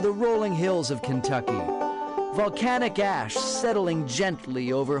oozing over the rolling hills of Kentucky. Volcanic ash settling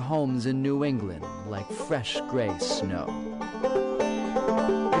gently over homes in New England like fresh gray snow.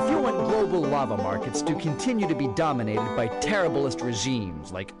 If you want global lava markets to continue to be dominated by terriblest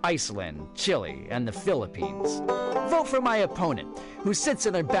regimes like Iceland, Chile, and the Philippines, vote for my opponent, who sits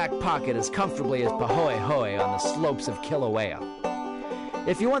in their back pocket as comfortably as Pahoehoe on the slopes of Kilauea.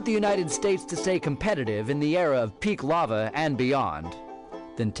 If you want the United States to stay competitive in the era of peak lava and beyond,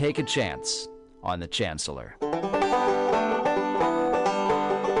 then take a chance on the Chancellor.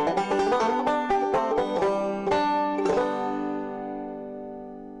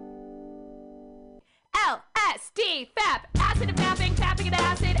 LSD, FAP, acid and fapping, fapping and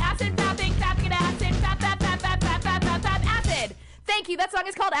acid, acid, fapping, fapping and acid, fap, fap, fap, fap, fap, fap, fap, fap, acid. Thank you, that song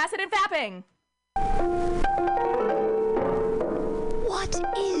is called Acid and Fapping. What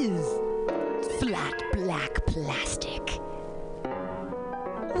is flat black plastic?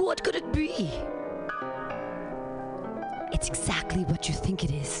 What could it be? It's exactly what you think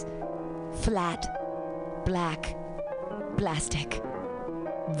it is. Flat black plastic.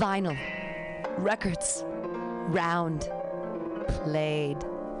 Vinyl. Records. Round. Played.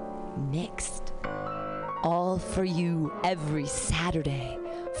 Mixed. All for you every Saturday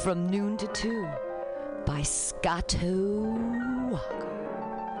from noon to 2 by Scotto Walker.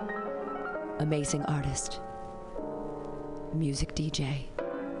 Amazing artist. Music DJ.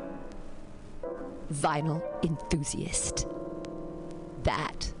 vinyl enthusiast.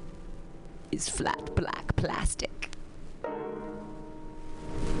 That is flat black plastic.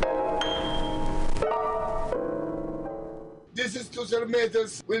 This is Tushar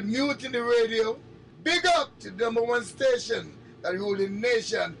Matters with MutinyRadio. Big up to the #1 station that ruling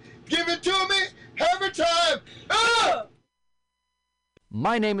nation. Give it to me every time. Ah!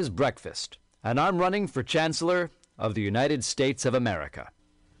 My name is Breakfast, and I'm running for Chancellor of the United States of America.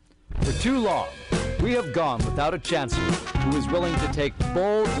 For too long, we have gone without a chancellor who is willing to take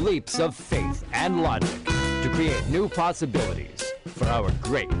bold leaps of faith and logic to create new possibilities for our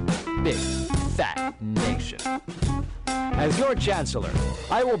great, big, fat nation. As your chancellor,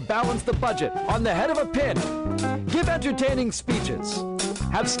 I will balance the budget on the head of a pin, give entertaining speeches,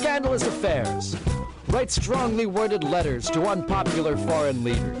 have scandalous affairs, write strongly worded letters to unpopular foreign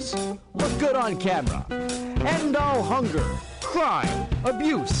leaders, look good on camera, end all hunger, crime,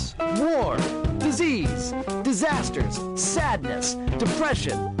 abuse, war, disease, disasters, sadness,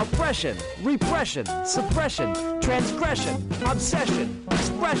 depression, oppression, repression, suppression, transgression, obsession,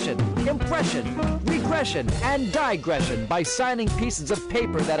 expression, impression, regression, and digression by signing pieces of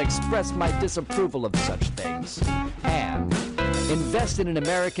paper that express my disapproval of such things. And invest in an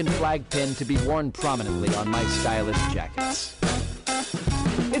American flag pin to be worn prominently on my stylish jackets.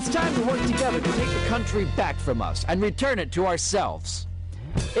 It's time to work together to take the country back from us and return it to ourselves.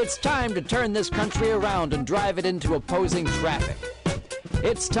 It's time to turn this country around and drive it into opposing traffic.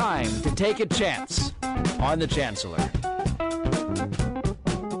 It's time to take a chance on the Chancellor.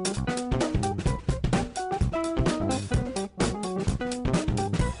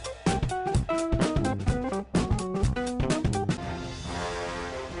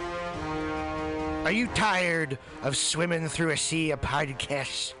 Are you tired of swimming through a sea of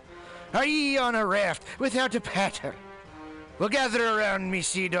podcasts? Are ye on a raft without a paddle? Well, gather around me,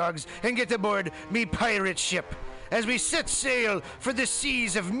 sea dogs, and get aboard me pirate ship as we set sail for the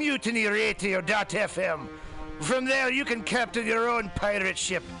seas of MutinyRadio.fm. From there, you can captain your own pirate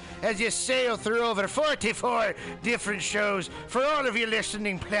ship as you sail through over 44 different shows for all of your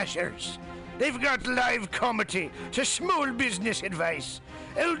listening pleasures. They've got live comedy to small business advice,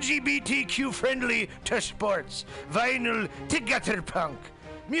 LGBTQ friendly to sports, vinyl to gutter punk.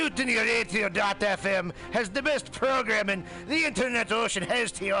 MutinyRadio.fm has the best programming the internet ocean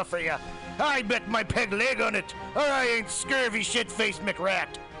has to offer you. I bet my peg leg on it, or I ain't scurvy shit-faced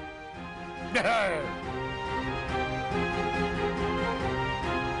McRat.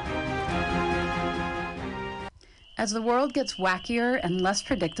 As the world gets wackier and less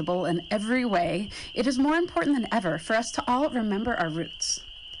predictable in every way, it is more important than ever for us to all remember our roots.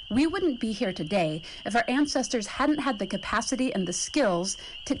 We wouldn't be here today if our ancestors hadn't had the capacity and the skills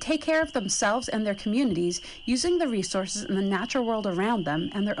to take care of themselves and their communities using the resources in the natural world around them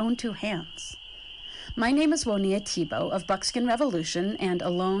and their own two hands. My name is Wonia Tebow of Buckskin Revolution and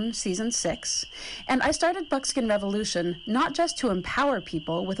Alone Season 6, and I started Buckskin Revolution not just to empower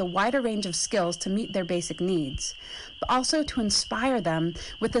people with a wider range of skills to meet their basic needs, but also to inspire them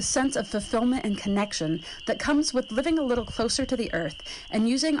with a sense of fulfillment and connection that comes with living a little closer to the earth and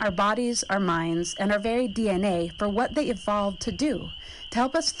using our bodies, our minds, and our very DNA for what they evolved to do, to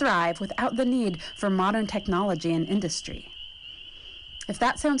help us thrive without the need for modern technology and industry. If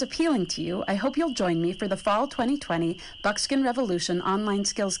that sounds appealing to you, I hope you'll join me for the Fall 2020 Buckskin Revolution Online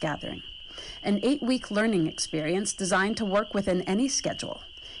Skills Gathering, an 8-week learning experience designed to work within any schedule.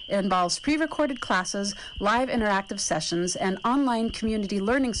 It involves pre-recorded classes, live interactive sessions, and online community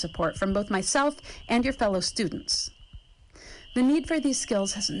learning support from both myself and your fellow students. The need for these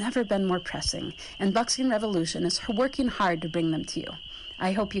skills has never been more pressing, and Buckskin Revolution is working hard to bring them to you.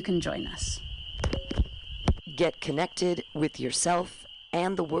 I hope you can join us. Get connected with yourself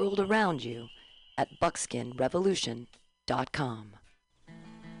and the world around you at buckskinrevolution.com.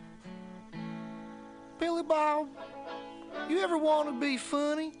 Billy Bob, you ever want to be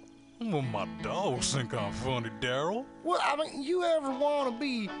funny? Well, my dogs think I'm funny, Daryl. Well, I mean, you ever want to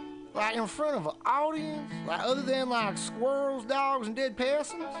be, like, in front of an audience? Like, other than, like, squirrels, dogs, and dead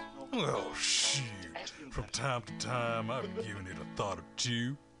persons? Oh, shit. From time to time, I've given it a thought or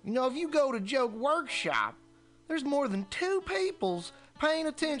two. You know, if you go to Joke Workshop, there's more than 2 peoples paying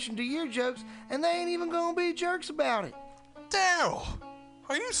attention to your jokes, and they ain't even gonna be jerks about it. Daryl,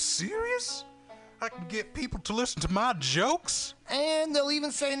 are you serious? I can get people to listen to my jokes? And they'll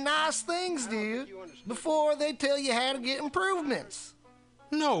even say nice things to you before they tell you how to get improvements.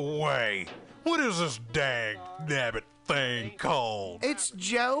 No way. What is this dag-nabbit thing called? It's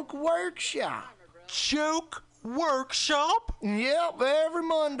Joke Workshop. Joke Workshop? Yep, every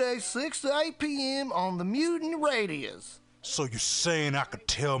Monday, 6 to 8 p.m. on the Mutiny Radios. So you're saying I could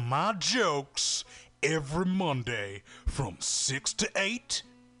tell my jokes every Monday from 6 to 8.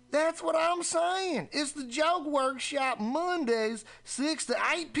 That's what I'm saying. It's the Joke Workshop Mondays, 6 to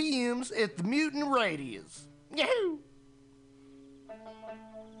 8 p.m.s at the MutinyRadio. Yahoo!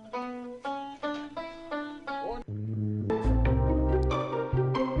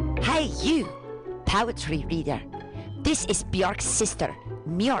 Hey, you, poetry reader. This is Bjork's sister,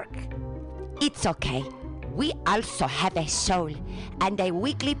 Mjork. It's okay. We also have a soul and a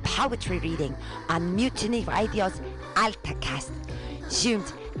weekly poetry reading on Mutiny Radio's AltaCast,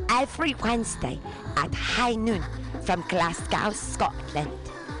 zoomed every Wednesday at high noon from Glasgow, Scotland.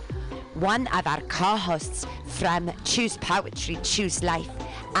 One of our co-hosts from Choose Poetry, Choose Life,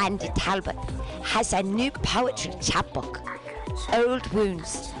 Andy Talbot, has a new poetry chapbook, Old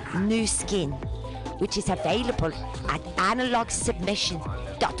Wounds, New Skin, which is available at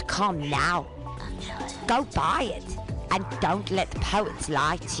analogsubmission.com now. Go buy it, and don't let the poets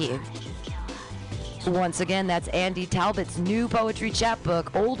lie to you. Once again, that's Andy Talbot's new poetry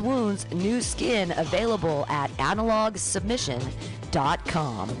chapbook, Old Wounds, New Skin, available at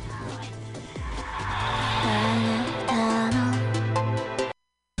analogsubmission.com.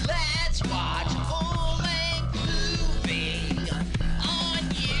 Let's watch a full-length movie on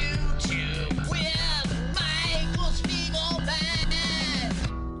YouTube with Michael Spiegelman.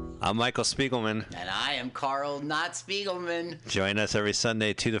 I'm Michael Spiegelman. And I am Carl, not Spiegelman. Join us every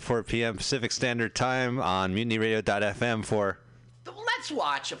Sunday, 2 to 4 p.m. Pacific Standard Time on MutinyRadio.fm for Let's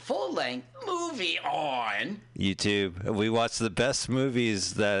watch a full-length movie on YouTube. We watch the best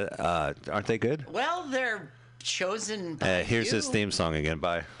movies that, aren't they good? Well, they're chosen by Here's you. his theme song again.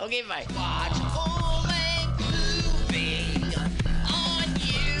 Bye. Okay, bye. Watch a full-length movie on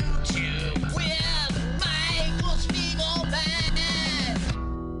YouTube with Michael Spiegelman.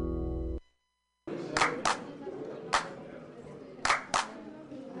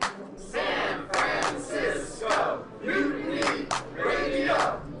 San Francisco Mutiny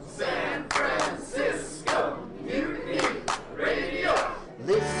Radio. San Francisco Mutiny Radio.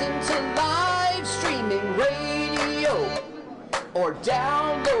 Listen to live streaming radio or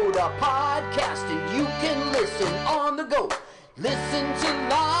download a podcast and you can listen on the go. Listen to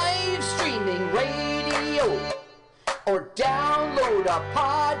live streaming radio or download a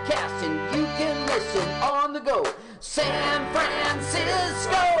podcast and you can listen on the go. San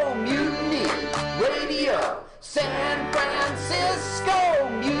Francisco Mutiny Radio. San Francisco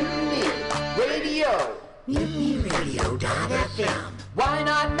Mutiny Radio. MutinyRadio.fm. Why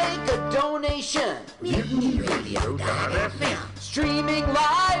not make a donation? MutinyRadio.fm. Streaming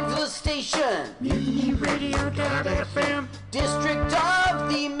live the station. MutinyRadio.fm. District of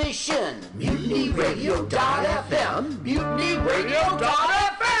the Mission. MutinyRadio.fm.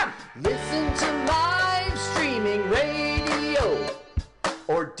 MutinyRadio.fm. Listen to live streaming radio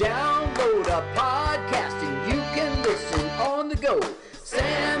or download a podcast and you can listen on the go.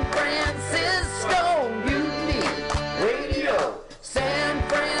 San Francisco Mutiny Radio. San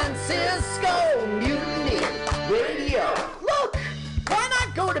Francisco Mutiny Radio. Look, why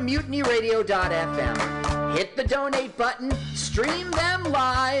not go to MutinyRadio.fm? Hit the donate button, stream them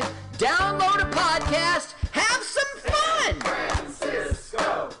live, download a podcast, have some fun! San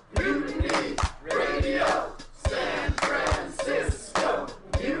Francisco Mutiny Radio. San Francisco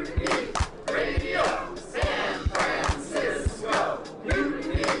Mutiny Radio. San Francisco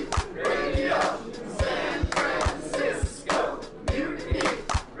Mutiny Radio. San Francisco Mutiny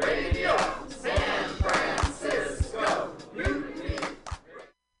Radio. San Francisco Mutiny.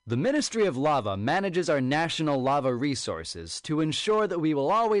 The Ministry of Lava manages our national lava resources to ensure that we will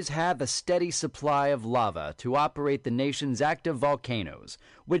always have a steady supply of lava to operate the nation's active volcanoes,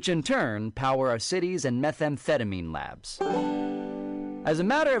 which in turn power our cities and methamphetamine labs. As a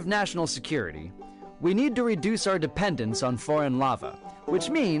matter of national security, we need to reduce our dependence on foreign lava, which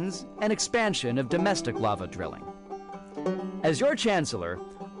means an expansion of domestic lava drilling. As your chancellor,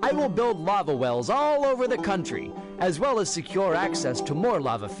 I will build lava wells all over the country, as well as secure access to more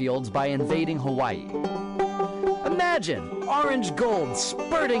lava fields by invading Hawaii. Imagine orange gold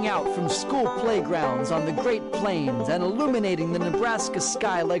spurting out from school playgrounds on the Great Plains and illuminating the Nebraska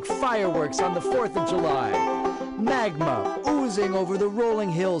sky like fireworks on the 4th of July. Magma oozing over the rolling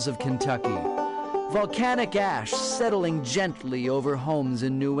hills of Kentucky. Volcanic ash settling gently over homes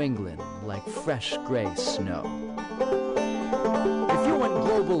in New England like fresh gray snow. If you want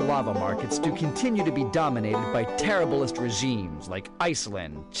global lava markets to continue to be dominated by terriblest regimes like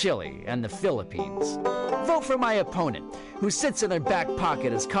Iceland, Chile, and the Philippines, vote for my opponent, who sits in their back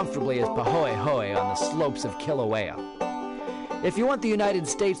pocket as comfortably as Pahoehoe on the slopes of Kilauea. If you want the United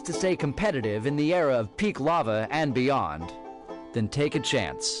States to stay competitive in the era of peak lava and beyond, then take a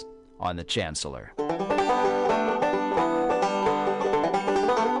chance on The Chancellor.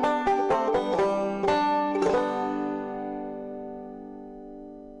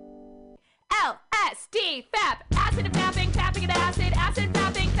 LSD, FAP, acid and fapping, fapping and acid, acid,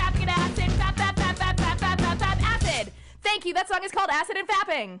 fapping, fapping and acid, fap, fap, fap, fap, fap, fap, fap, fap, acid. Thank you, that song is called Acid and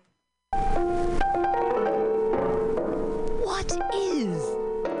Fapping. What is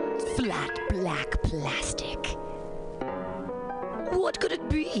flat black plastic? What could it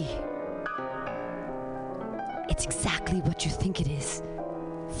be? It's exactly what you think it is.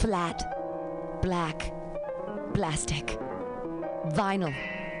 Flat black plastic. Vinyl.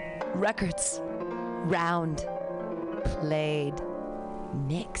 Records. Round. Played.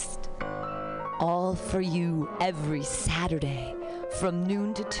 Mixed. All for you every Saturday from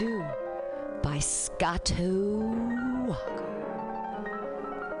noon to 2 by Scotto Walker.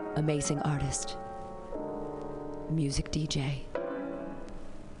 Amazing artist. Music DJ.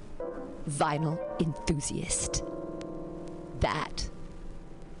 Vinyl enthusiast. That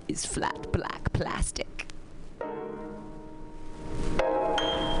is flat black plastic.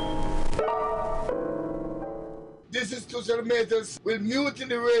 This is Tushar Matters with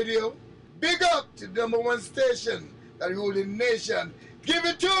Mutiny Radio. Big up to the #1 station that rules the nation. Give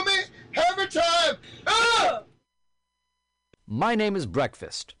it to me every time. Ah! My name is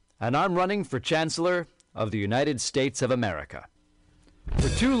Breakfast, and I'm running for Chancellor of the United States of America. For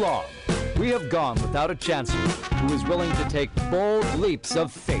too long, we have gone without a chancellor who is willing to take bold leaps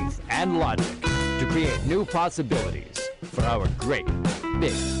of faith and logic to create new possibilities for our great,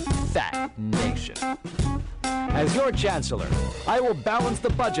 big, fat nation. As your chancellor, I will balance the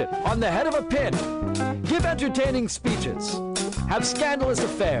budget on the head of a pin, give entertaining speeches, have scandalous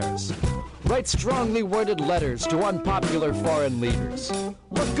affairs, write strongly worded letters to unpopular foreign leaders,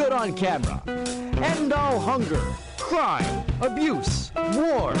 look good on camera, end all hunger, crime, abuse,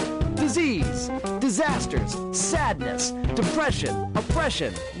 war, disease, disasters, sadness, depression,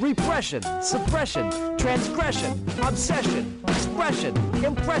 oppression, repression, suppression, transgression, obsession, expression,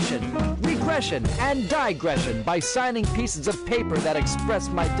 impression, regression, and digression by signing pieces of paper that express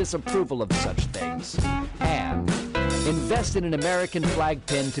my disapproval of such things, and invest in an American flag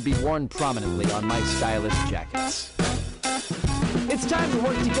pin to be worn prominently on my stylish jackets. It's time to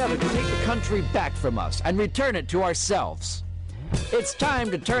work together to take the country back from us and return it to ourselves. It's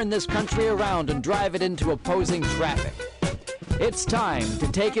time to turn this country around and drive it into opposing traffic. It's time to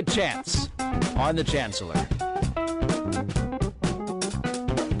take a chance on the Chancellor.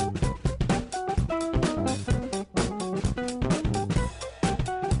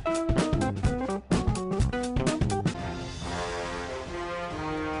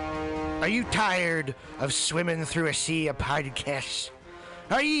 Are you tired of swimming through a sea of podcasts?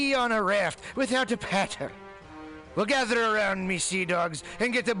 Are ye on a raft without a paddle? Well, gather around me, sea dogs,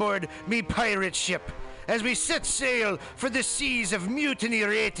 and get aboard me pirate ship as we set sail for the seas of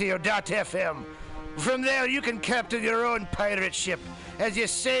MutinyRadio.fm. From there, you can captain your own pirate ship as you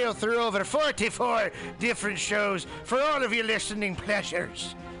sail through over 44 different shows for all of your listening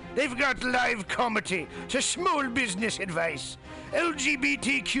pleasures. They've got live comedy to small business advice,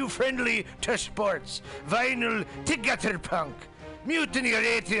 LGBTQ friendly to sports, vinyl to gutter punk.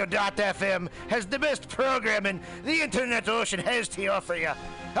 MutinyRadio.fm has the best programming the internet ocean has to offer you.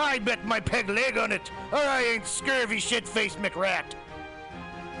 I bet my peg leg on it, or I ain't scurvy shit-faced McRat.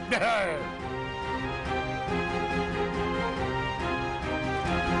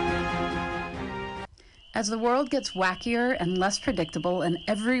 As the world gets wackier and less predictable in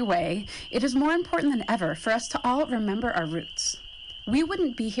every way, it is more important than ever for us to all remember our roots. We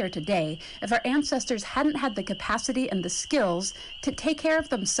wouldn't be here today if our ancestors hadn't had the capacity and the skills to take care of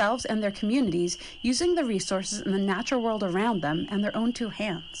themselves and their communities using the resources in the natural world around them and their own two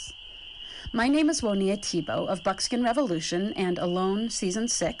hands. My name is Wonia Tebow of Buckskin Revolution and Alone Season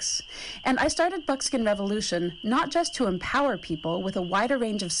 6, and I started Buckskin Revolution not just to empower people with a wider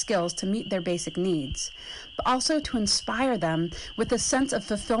range of skills to meet their basic needs, but also to inspire them with a sense of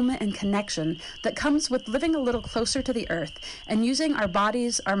fulfillment and connection that comes with living a little closer to the earth and using our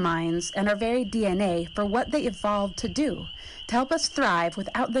bodies, our minds, and our very DNA for what they evolved to do, to help us thrive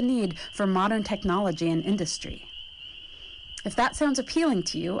without the need for modern technology and industry. If that sounds appealing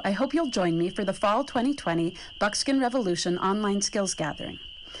to you, I hope you'll join me for the Fall 2020 Buckskin Revolution Online Skills Gathering,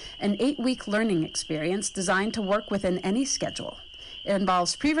 an 8-week learning experience designed to work within any schedule. It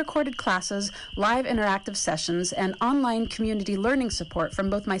involves pre-recorded classes, live interactive sessions, and online community learning support from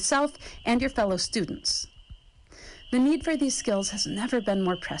both myself and your fellow students. The need for these skills has never been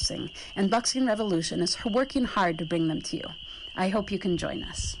more pressing, and Buckskin Revolution is working hard to bring them to you. I hope you can join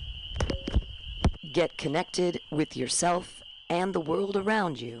us. Get connected with yourself and the world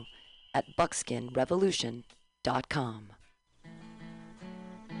around you at buckskinrevolution.com.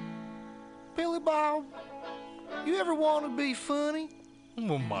 Billy Bob, you ever want to be funny?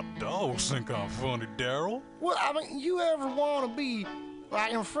 Well, my dogs think I'm funny, Daryl. Well, I mean, you ever want to be,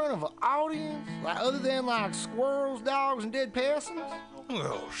 like, in front of an audience? Like, other than, like, squirrels, dogs, and dead peasants?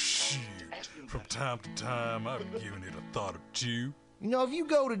 Oh, shoot. From time to time, I've given it a thought or two. You know, if you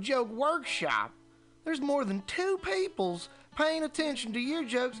go to Joke Workshop, there's more than 2 peoples paying attention to your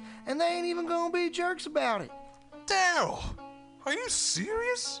jokes, and they ain't even gonna be jerks about it. Daryl, are you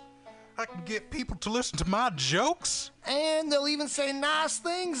serious? I can get people to listen to my jokes? And they'll even say nice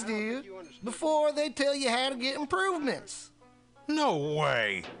things, dude, before they tell you how to get improvements. No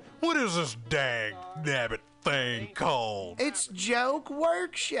way. What is this dag-nabbit thing called? It's Joke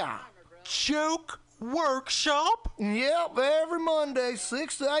Workshop. Joke Workshop? Yep, every Monday,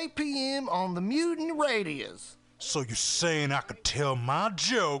 6 to 8 p.m. on the Mutiny Radios. So you're saying I could tell my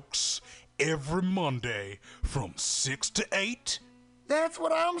jokes every Monday from 6 to 8? That's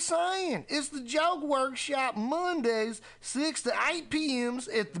what I'm saying. It's the Joke Workshop Mondays, 6 to 8 p.m.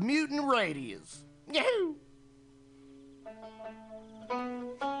 at the Mutiny Radios. Yahoo!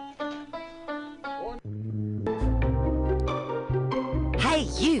 Hey,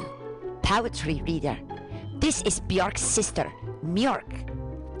 you, poetry reader. This is Björk's sister, Mjörk.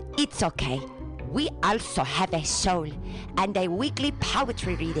 It's okay. We also have a soul and a weekly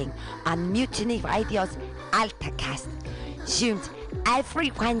poetry reading on Mutiny Radio's AltaCast, zoomed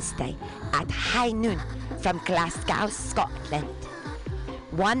every Wednesday at high noon from Glasgow, Scotland.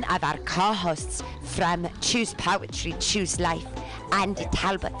 One of our co-hosts from Choose Poetry, Choose Life, Andy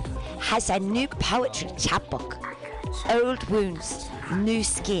Talbot, has a new poetry chapbook, Old Wounds, New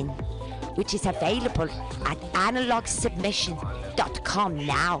Skin, which is available at analogsubmission.com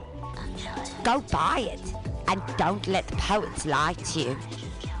now. Go buy it and don't let the poets lie to you.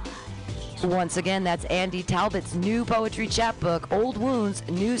 Once again, that's Andy Talbot's new poetry chapbook, Old Wounds,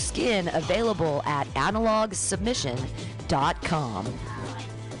 New Skin, available at analogsubmission.com.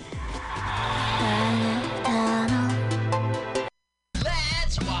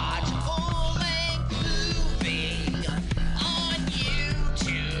 Let's watch a full-length movie on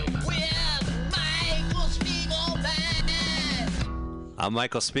YouTube with Michael Spiegelman. I'm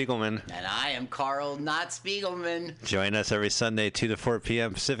Michael Spiegelman. And I am Carl Not Spiegelman. Join us every Sunday, 2 to 4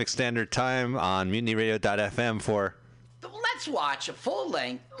 p.m. Pacific Standard Time on MutinyRadio.fm for Let's watch a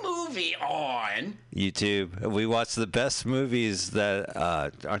full-length movie on YouTube. We watch the best movies that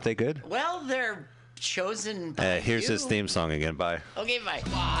aren't they good? Well, they're chosen by Here's you. his theme song again. Bye. Okay, bye.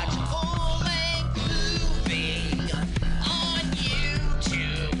 Watch a full-length movie on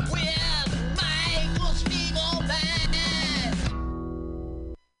YouTube with Michael Spiegelman.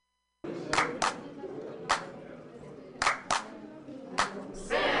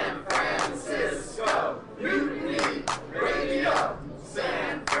 San Francisco Mutiny Radio.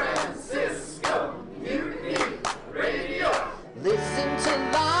 San Francisco Mutiny Radio. Listen to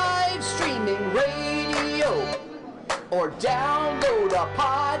live streaming radio or download a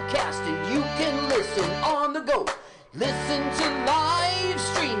podcast and you can listen on the go. Listen to live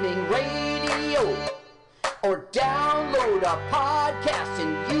streaming radio or download a podcast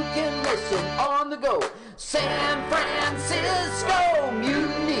and you can listen on the go. San Francisco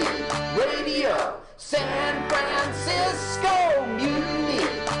Mutiny Radio. San Francisco Mutiny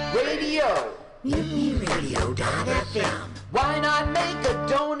Radio. MutinyRadio.fm. Why not make a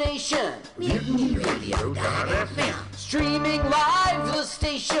donation? MutinyRadio.fm. Streaming live the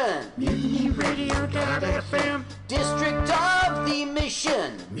station. MutinyRadio.fm. District of the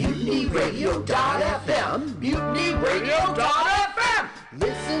Mission. MutinyRadio.fm. MutinyRadio.fm.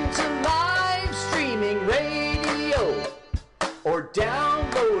 Listen to live streaming radio or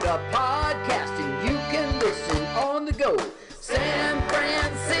download a podcast and you can listen on the go. San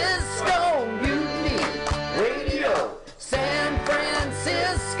Francisco Mutiny Radio. San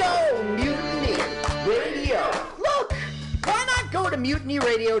Francisco Mutiny Radio. Look, why not go to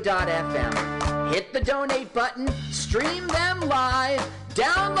MutinyRadio.fm? Hit the donate button, stream them live,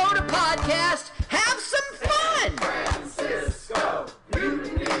 download a podcast, have some fun! San Francisco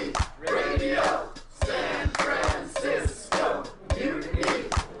Mutiny Radio. San Francisco Mutiny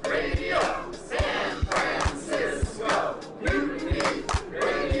Radio. San Francisco Mutiny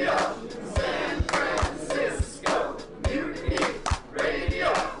Radio. San Francisco Mutiny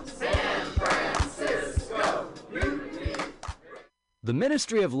Radio. San Francisco Mutiny. The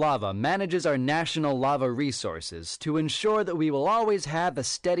Ministry of Lava manages our national lava resources to ensure that we will always have a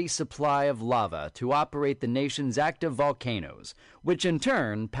steady supply of lava to operate the nation's active volcanoes, which in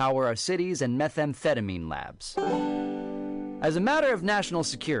turn power our cities and methamphetamine labs. As a matter of national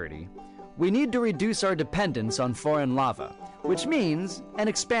security, we need to reduce our dependence on foreign lava, which means an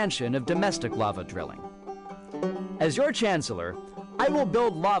expansion of domestic lava drilling. As your Chancellor, I will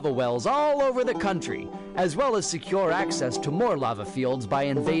build lava wells all over the country, as well as secure access to more lava fields by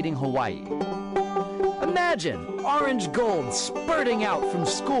invading Hawaii. Imagine orange gold spurting out from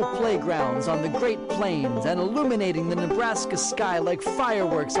school playgrounds on the Great Plains and illuminating the Nebraska sky like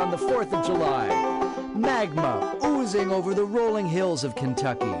fireworks on the 4th of July. Magma oozing over the rolling hills of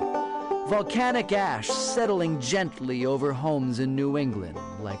Kentucky. Volcanic ash settling gently over homes in New England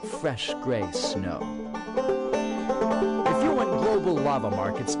like fresh gray snow. If you want global lava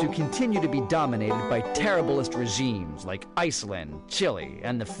markets to continue to be dominated by terriblest regimes like Iceland, Chile,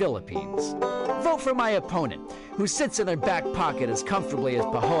 and the Philippines, vote for my opponent, who sits in their back pocket as comfortably as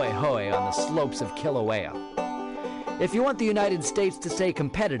Pahoehoe on the slopes of Kilauea. If you want the United States to stay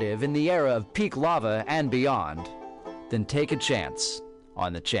competitive in the era of peak lava and beyond, then take a chance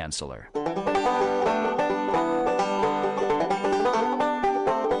on the Chancellor.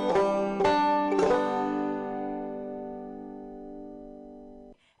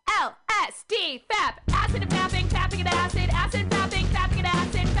 LSD, FAP, acid and fapping, fapping and acid, acid, fapping, fapping and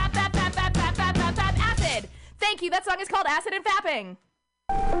acid, fap, fap, fap, fap, fap, fap, fap, fap, acid. Thank you, that song is called Acid and Fapping.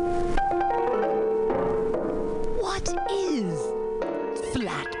 What is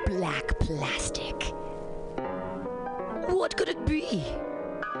flat black plastic? What could it be?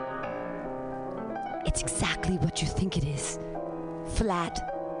 It's exactly what you think it is. Flat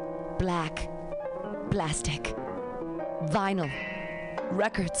black plastic. Vinyl.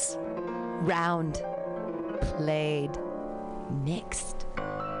 Records. Round. Played. Mixed.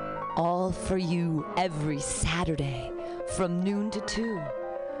 All for you every Saturday from noon to 2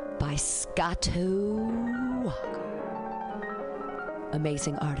 by Scotto Walker.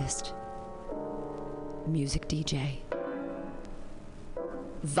 Amazing artist. Music DJ.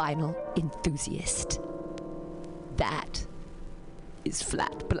 Vinyl enthusiast. That is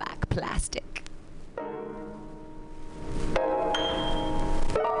flat black plastic.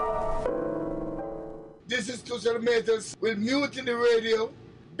 This is Tushar Metals with Mutiny Radio.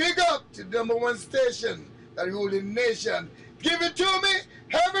 Big up to the #1 station that rules the nation. Give it to me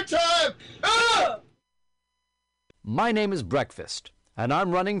every time. Ah! My name is Breakfast, and I'm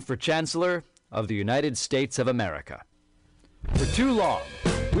running for Chancellor of the United States of America. For too long,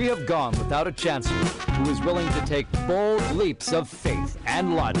 we have gone without a Chancellor who is willing to take bold leaps of faith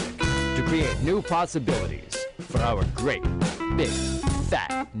and logic to create new possibilities for our great, big,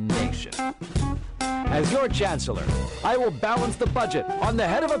 fat nation. As your Chancellor, I will balance the budget on the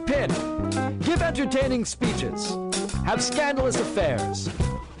head of a pin, give entertaining speeches, have scandalous affairs,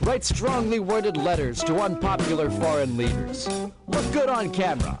 write strongly worded letters to unpopular foreign leaders, look good on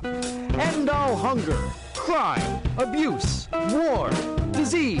camera, end all hunger, crime, abuse, war,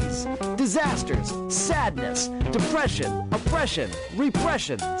 disease, disasters, sadness, depression, oppression,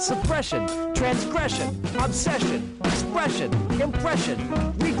 repression, suppression, transgression, obsession, expression, impression,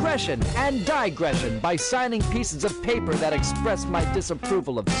 regression, and digression by signing pieces of paper that express my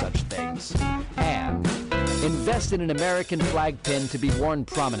disapproval of such things, and invest in an American flag pin to be worn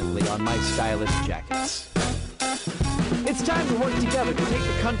prominently on my stylish jackets. It's time to work together to take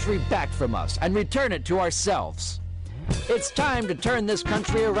the country back from us and return it to ourselves. It's time to turn this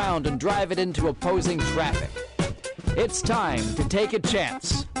country around and drive it into opposing traffic. It's time to take a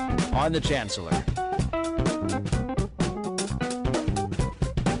chance on the Chancellor.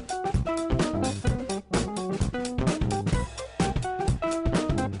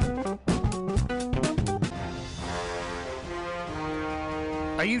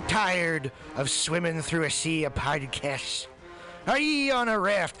 Are you tired of swimming through a sea of podcasts? Are ye on a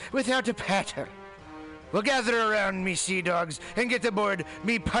raft without a paddle? Well, gather around me, sea dogs, and get aboard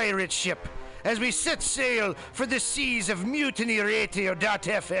me pirate ship as we set sail for the seas of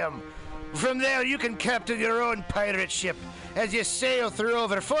MutinyRadio.fm. From there, you can captain your own pirate ship as you sail through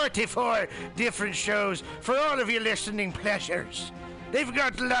over 44 different shows for all of your listening pleasures. They've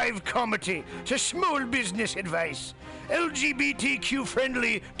got live comedy to small business advice, LGBTQ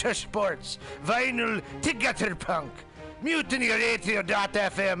friendly to sports, vinyl to gutter punk.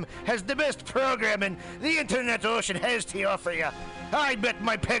 MutinyRadio.fm has the best programming the internet ocean has to offer you. I bet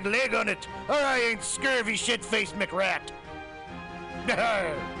my peg leg on it, or I ain't scurvy shit-faced McRat.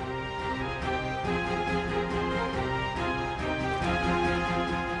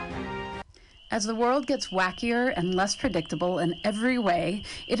 As the world gets wackier and less predictable in every way,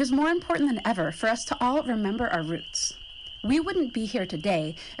 it is more important than ever for us to all remember our roots. We wouldn't be here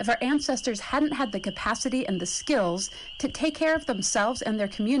today if our ancestors hadn't had the capacity and the skills to take care of themselves and their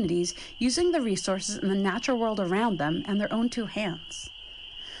communities using the resources in the natural world around them and their own two hands.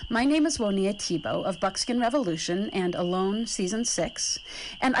 My name is Wonia Tebow of Buckskin Revolution and Alone Season 6,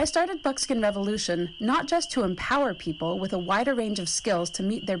 and I started Buckskin Revolution not just to empower people with a wider range of skills to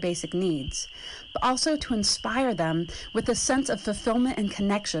meet their basic needs, but also to inspire them with a sense of fulfillment and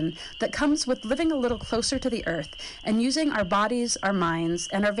connection that comes with living a little closer to the earth and using our bodies, our minds,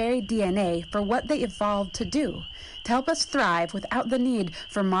 and our very DNA for what they evolved to do, to help us thrive without the need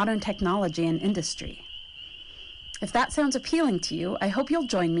for modern technology and industry. If that sounds appealing to you, I hope you'll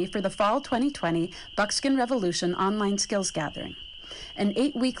join me for the Fall 2020 Buckskin Revolution Online Skills Gathering, an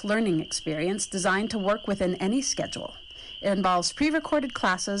 8-week learning experience designed to work within any schedule. It involves pre-recorded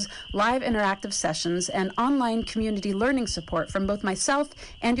classes, live interactive sessions, and online community learning support from both myself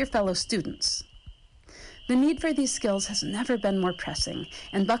and your fellow students. The need for these skills has never been more pressing,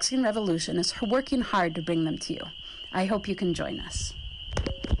 and Buckskin Revolution is working hard to bring them to you. I hope you can join us.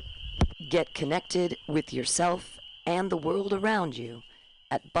 Get connected with yourself and the world around you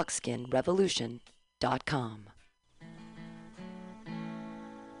at buckskinrevolution.com.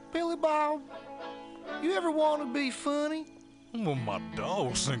 Billy Bob, you ever want to be funny? Well, my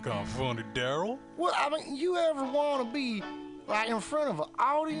dogs think I'm funny, Daryl. Well, I mean, you ever want to be, like, in front of an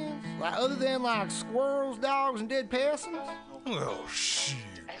audience? Like, other than, like, squirrels, dogs, and dead peasants? Oh, shit.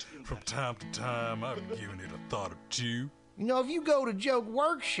 From time to time, I've given it a thought or two. You know, if you go to Joke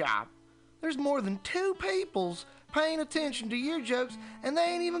Workshop, there's more than 2 peoples paying attention to your jokes, and they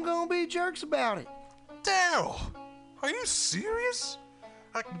ain't even gonna be jerks about it. Daryl, are you serious?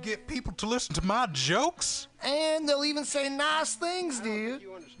 I can get people to listen to my jokes? And they'll even say nice things, dude,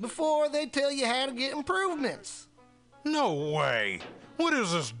 before they tell you how to get improvements. No way. What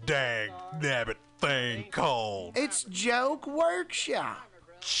is this dag-nabbit thing called? It's Joke Workshop.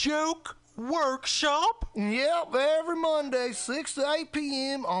 Joke Workshop? Yep, every Monday, 6 to 8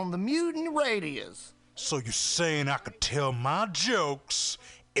 p.m. on the Mutiny Radios. So you're saying I could tell my jokes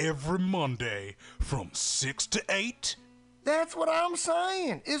every Monday from 6 to 8? That's what I'm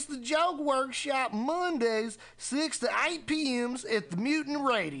saying. It's the Joke Workshop Mondays, 6 to 8 p.m. at the Mutiny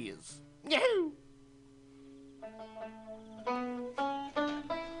Radios. Yahoo!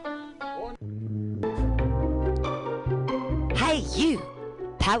 Hey, you,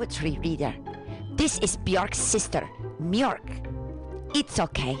 poetry reader. This is Björk's sister, Mjörk. It's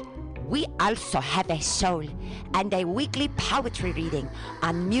okay. We also have a soul and a weekly poetry reading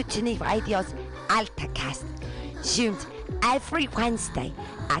on Mutiny Radio's AltaCast, zoomed every Wednesday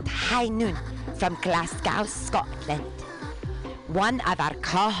at high noon from Glasgow, Scotland. One of our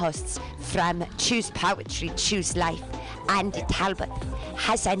co-hosts from Choose Poetry, Choose Life, Andy Talbot,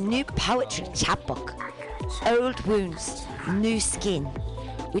 has a new poetry chapbook, Old Wounds, New Skin,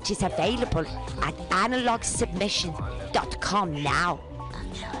 which is available at analogsubmission.com now.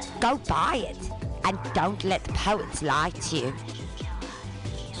 Go buy it, and don't let the poets lie to you.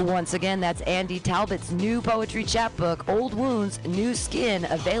 Once again, that's Andy Talbot's new poetry chapbook, Old Wounds, New Skin,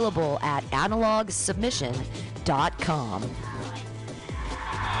 available at analogsubmission.com.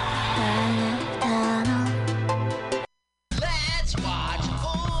 Let's watch a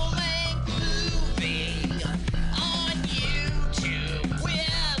full-length movie on YouTube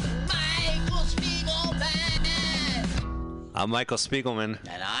with Michael Spiegelman. I'm Michael Spiegelman.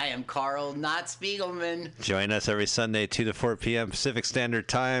 And I am Carl Not Spiegelman. Join us every Sunday, 2 to 4 p.m. Pacific Standard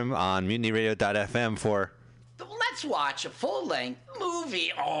Time on MutinyRadio.fm for Let's watch a full-length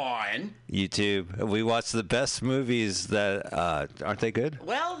movie on YouTube. We watch the best movies that, aren't they good?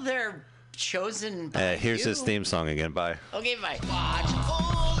 Well, they're chosen by Here's you. his theme song again. Bye. Okay, bye. Watch a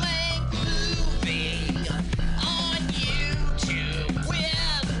full-length movie on YouTube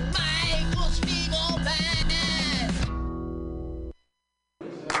with Michael Spiegelman.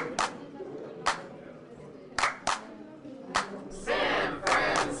 San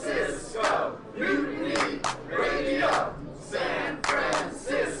Francisco Mutiny Radio. San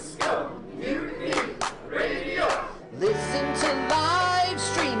Francisco Mutiny Radio. Listen to live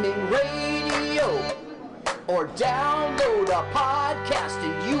streaming radio or download a podcast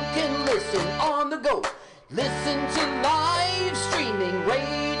and you can listen on the go. Listen to live streaming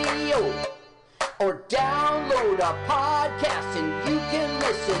radio or download a podcast and you can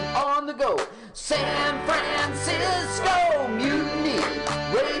listen on the go. San Francisco Mutiny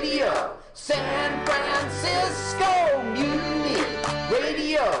Radio. San Francisco Mutiny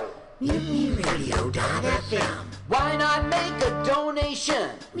Radio. MutinyRadio.fm. Why not make a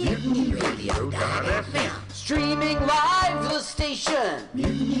donation? MutinyRadio.fm. Streaming live the station.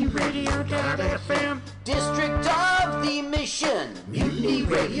 MutinyRadio.fm. District of the Mission.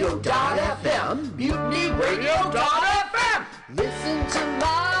 MutinyRadio.fm. MutinyRadio.fm. Listen to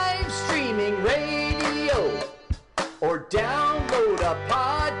live streaming radio or download a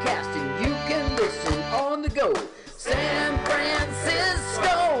podcast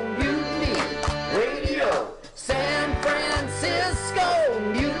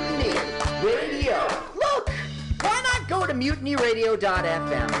Mutiny Radio. Look, why not go to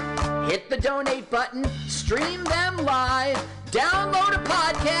MutinyRadio.fm, hit the donate button, stream them live, download a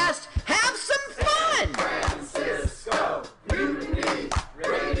podcast, have some fun! Francisco, Mutiny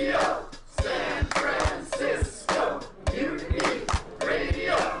Radio, San Francisco, Mutiny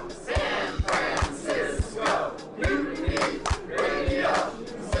Radio, San Francisco, Mutiny Radio,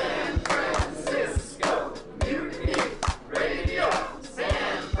 San Francisco, Mutiny Radio,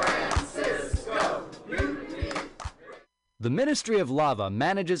 San Francisco, Mutiny. The Ministry of Lava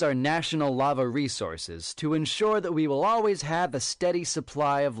manages our national lava resources to ensure that we will always have a steady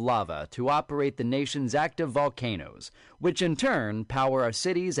supply of lava to operate the nation's active volcanoes, which in turn power our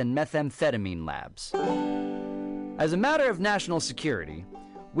cities and methamphetamine labs. As a matter of national security,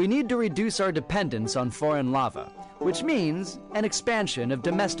 we need to reduce our dependence on foreign lava, which means an expansion of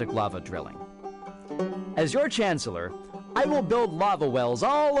domestic lava drilling. As your Chancellor, I will build lava wells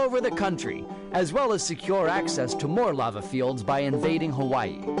all over the country, as well as secure access to more lava fields by invading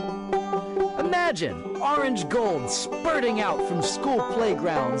Hawaii. Imagine orange gold spurting out from school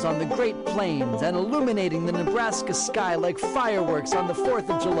playgrounds on the Great Plains and illuminating the Nebraska sky like fireworks on the 4th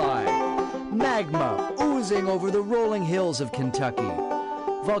of July. Magma oozing over the rolling hills of Kentucky.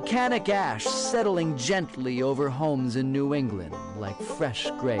 Volcanic ash settling gently over homes in New England like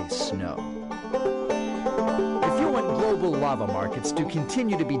fresh gray snow. If you want global lava markets to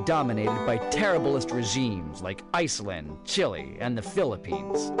continue to be dominated by terriblest regimes like Iceland, Chile, and the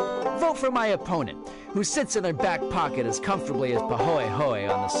Philippines, vote for my opponent, who sits in their back pocket as comfortably as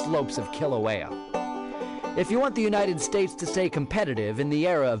Pahoehoe on the slopes of Kilauea. If you want the United States to stay competitive in the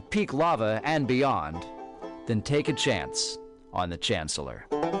era of peak lava and beyond, then take a chance on the Chancellor.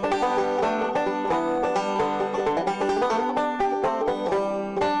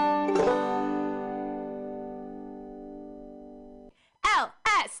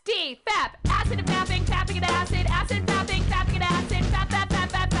 LSD, FAP, acid and fapping, fapping and acid, acid, fapping, fapping and acid, fap, fap, fap,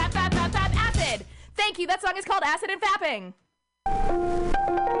 fap, fap, fap, fap, fap, acid. Thank you, that song is called Acid and Fapping.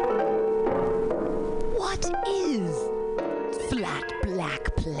 What is flat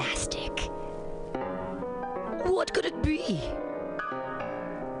black plastic? What could it be?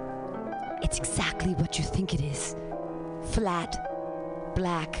 It's exactly what you think it is. Flat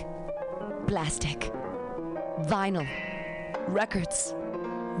black plastic. Vinyl. Records.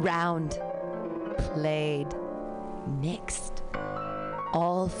 Round. Played. Mixed.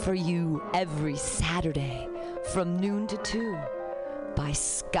 All for you every Saturday from noon to 2 by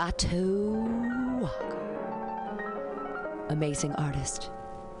Scotto Walker. Amazing artist.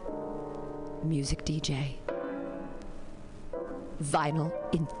 Music DJ. Vinyl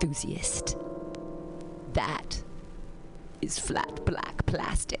enthusiast. That is flat black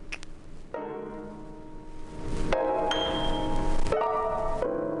plastic.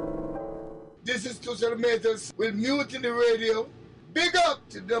 This is Tushar Matters with Mutiny Radio. Big up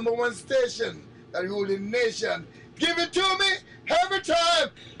to the #1 station that ruling nation. Give it to me every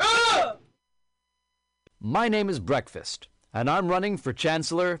time. Ah! My name is Breakfast, and I'm running for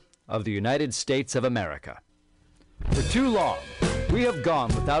Chancellor of the United States of America. For too long, we have gone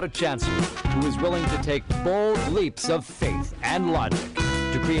without a chancellor who is willing to take bold leaps of faith and logic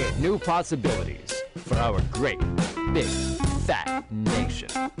to create new possibilities for our great, big, fat nation.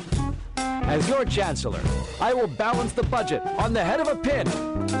 As your chancellor, I will balance the budget on the head of a pin,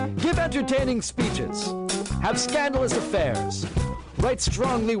 give entertaining speeches, have scandalous affairs, write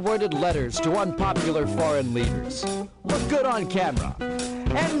strongly worded letters to unpopular foreign leaders, look good on camera,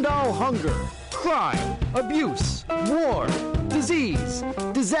 end all hunger, crime, abuse, war, disease,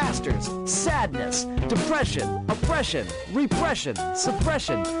 disasters, sadness, depression, oppression, repression,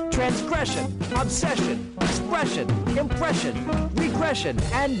 suppression, transgression, obsession, expression, impression, regression,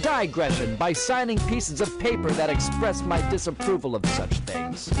 and digression by signing pieces of paper that express my disapproval of such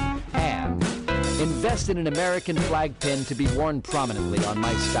things, and invest in an American flag pin to be worn prominently on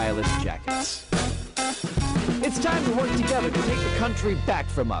my stylish jackets. It's time to work together to take the country back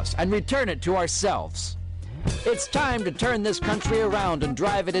from us and return it to ourselves. It's time to turn this country around and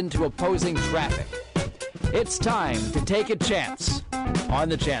drive it into opposing traffic. It's time to take a chance on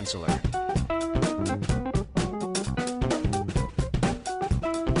the Chancellor.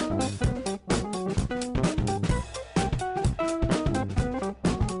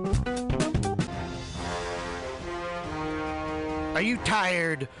 Are you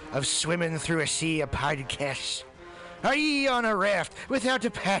tired of swimming through a sea of podcasts? Are ye on a raft without a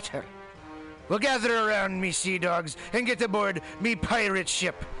paddle? Well, gather around me, sea dogs, and get aboard me pirate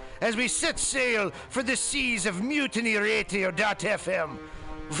ship as we set sail for the seas of MutinyRadio.fm.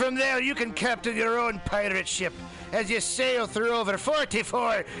 From there, you can captain your own pirate ship as you sail through over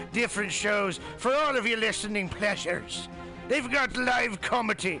 44 different shows for all of your listening pleasures. They've got live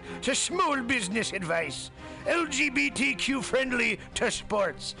comedy to small business advice, LGBTQ friendly to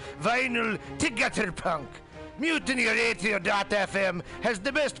sports, vinyl to gutter punk. MutinyRadio.fm has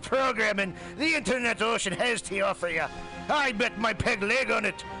the best programming the internet ocean has to offer you. I bet my peg leg on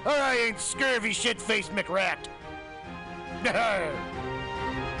it, or I ain't scurvy shit-faced McRat.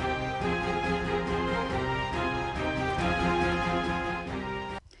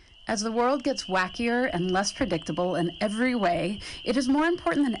 As the world gets wackier and less predictable in every way, it is more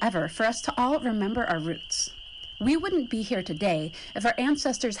important than ever for us to all remember our roots. We wouldn't be here today if our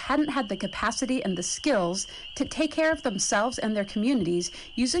ancestors hadn't had the capacity and the skills to take care of themselves and their communities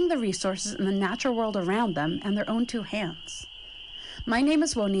using the resources in the natural world around them and their own two hands. My name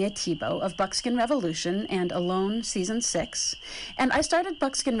is Wonia Tebow of Buckskin Revolution and Alone Season 6, and I started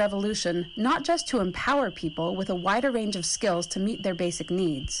Buckskin Revolution not just to empower people with a wider range of skills to meet their basic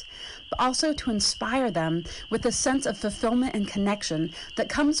needs, but also to inspire them with a sense of fulfillment and connection that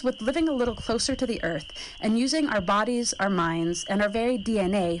comes with living a little closer to the earth and using our bodies, our minds, and our very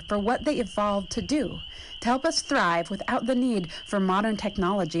DNA for what they evolved to do, to help us thrive without the need for modern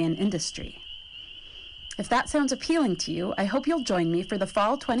technology and industry. If that sounds appealing to you, I hope you'll join me for the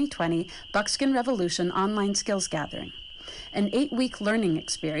Fall 2020 Buckskin Revolution Online Skills Gathering, an 8-week learning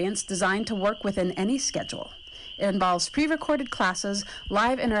experience designed to work within any schedule. It involves pre-recorded classes,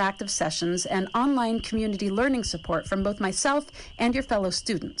 live interactive sessions, and online community learning support from both myself and your fellow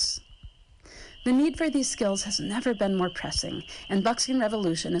students. The need for these skills has never been more pressing, and Buckskin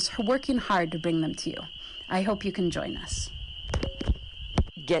Revolution is working hard to bring them to you. I hope you can join us.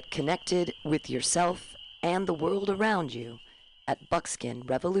 Get connected with yourself and the world around you at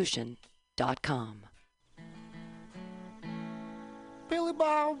buckskinrevolution.com. Billy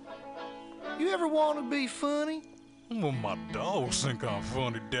Bob, you ever want to be funny? Well, my dogs think I'm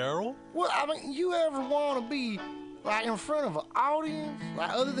funny, Daryl. Well, I mean, you ever want to be, like, in front of an audience? Like,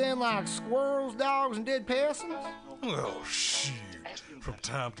 other than, like, squirrels, dogs, and dead persons? Oh, shit. From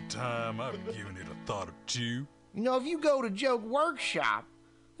time to time, I've given it a thought or two. You know, if you go to Joke Workshop,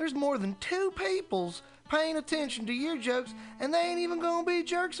 there's more than 2 peoples paying attention to your jokes, and they ain't even gonna be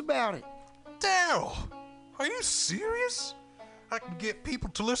jerks about it. Daryl, are you serious? I can get people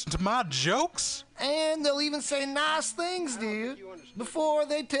to listen to my jokes? And they'll even say nice things to you before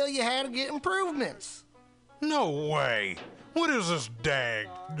they tell you how to get improvements. No way. What is this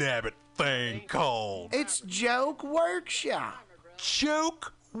dag-nabbit thing called? It's Joke Workshop.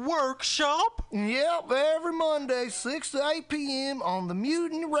 Joke Workshop? Yep, every Monday, 6 to 8 p.m. on the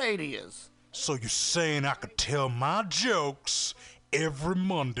MutinyRadio. So you're saying I could tell my jokes every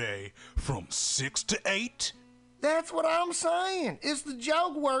Monday from 6 to 8? That's what I'm saying. It's the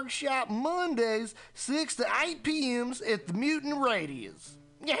Joke Workshop Mondays, 6 to 8 p.m. at the MutinyRadio.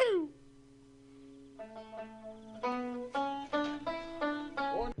 Yahoo!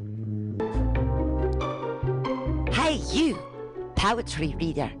 Hey you, poetry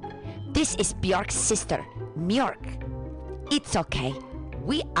reader. This is Bjork's sister, Mjork. It's okay.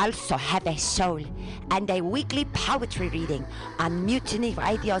 We also have a soul and a weekly poetry reading on Mutiny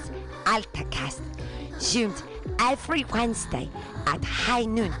Radio's AltaCast, zoomed every Wednesday at high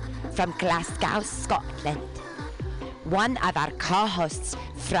noon from Glasgow, Scotland. One of our co-hosts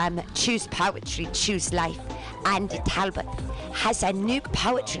from Choose Poetry, Choose Life, Andy Talbot, has a new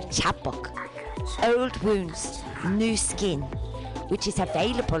poetry chapbook, Old Wounds, New Skin, which is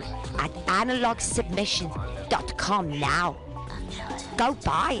available at analogsubmission.com now. Go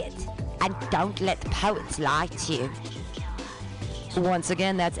buy it, and don't let the poets lie to you. Once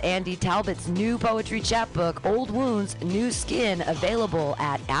again, that's Andy Talbot's new poetry chapbook, Old Wounds, New Skin, available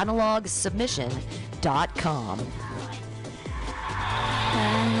at analogsubmission.com.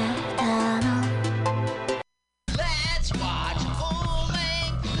 Let's watch a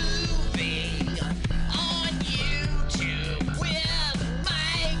full-length movie on YouTube with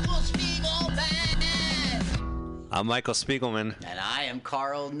Michael Spiegelman. I'm Michael Spiegelman. And I am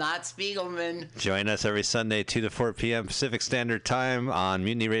Carl Not Spiegelman. Join us every Sunday, 2 to 4 p.m. Pacific Standard Time on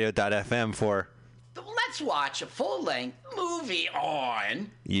MutinyRadio.fm for Let's watch a full-length movie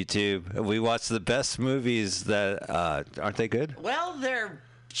on YouTube. We watch the best movies that, aren't they good? Well, they're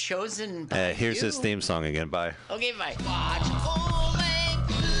chosen by Here's you. his theme song again. Bye. Okay, bye. Watch a full-length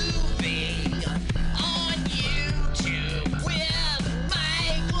movie on YouTube with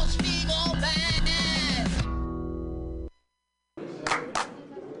Michael Spiegelman.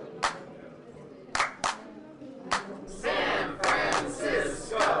 San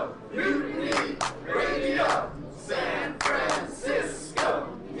Francisco Mutiny Radio. San Francisco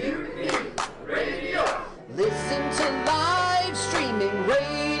Mutiny Radio. Listen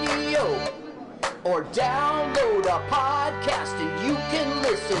or download a podcast and you can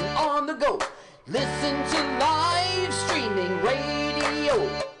listen on the go. Listen to live streaming radio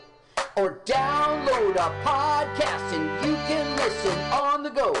or download a podcast and you can listen on the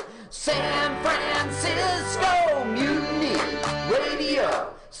go. San Francisco Mutiny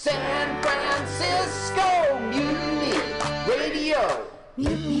Radio. San Francisco Mutiny Radio.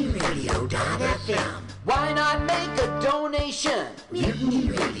 MutinyRadio.fm. Why not make a donation?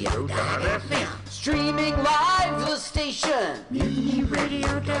 MutinyRadio.fm. Streaming live the station.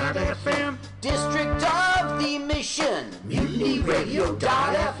 MutinyRadio.fm. District of the Mission.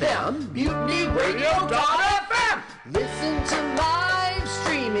 MutinyRadio.fm. MutinyRadio.fm. Listen to live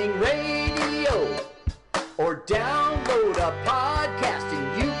streaming radio or download a podcast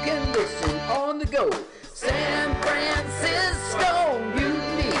and you can listen on the go. San Francisco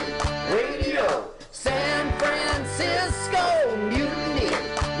Mutiny Radio. San Francisco Mutiny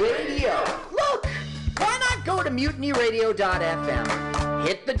Radio. Look, why not go to MutinyRadio.fm?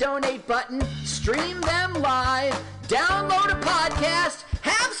 Hit the donate button, stream them live, download a podcast,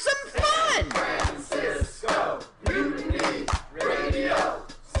 have some fun! San Francisco Mutiny Radio.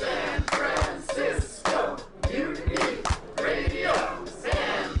 San Francisco Mutiny Radio.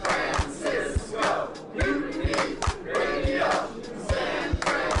 San Francisco Mutiny Radio. San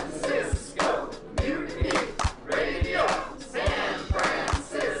Francisco Mutiny Radio. San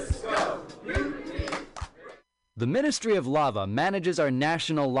Francisco Mutiny. The Ministry of Lava manages our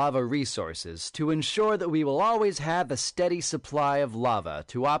national lava resources to ensure that we will always have a steady supply of lava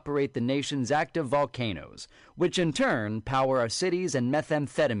to operate the nation's active volcanoes, which in turn power our cities and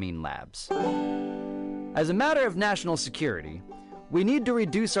methamphetamine labs. As a matter of national security, we need to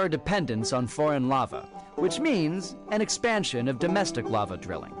reduce our dependence on foreign lava, which means an expansion of domestic lava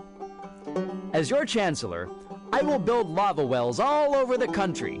drilling. As your Chancellor, I will build lava wells all over the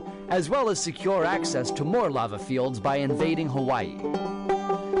country, as well as secure access to more lava fields by invading Hawaii.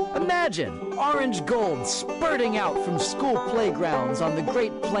 Imagine orange gold spurting out from school playgrounds on the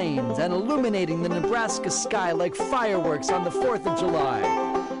Great Plains and illuminating the Nebraska sky like fireworks on the 4th of July.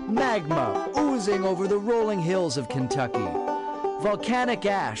 Magma oozing over the rolling hills of Kentucky. Volcanic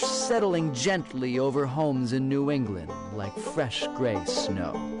ash settling gently over homes in New England like fresh gray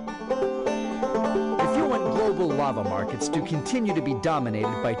snow. If you want global lava markets to continue to be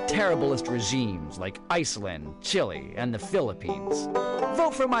dominated by terriblest regimes like Iceland, Chile, and the Philippines,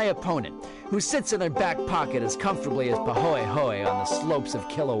 vote for my opponent, who sits in their back pocket as comfortably as Pahoehoe on the slopes of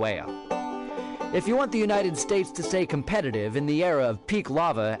Kilauea. If you want the United States to stay competitive in the era of peak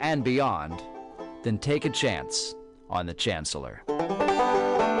lava and beyond, then take a chance on the Chancellor.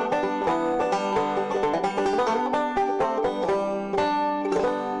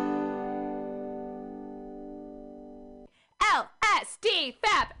 LSD,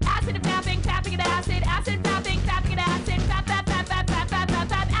 FAP, acid and fapping, fapping and acid, acid, fapping, fapping and acid, fap, fap, fap, fap, fap, fap, fap,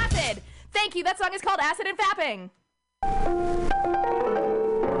 fap, acid. Thank you, that song is called Acid and Fapping.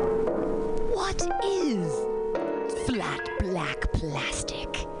 What is flat black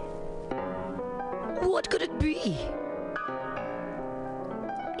plastic? What could it be?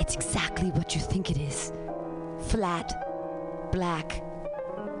 It's exactly what you think it is. Flat black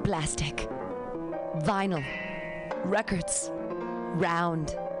plastic. Vinyl. Records.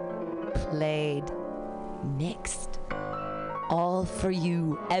 Round. Played. Mixed. All for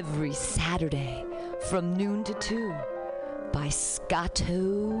you every Saturday from noon to 2 by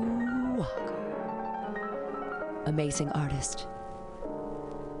Scotto Walker. Amazing artist.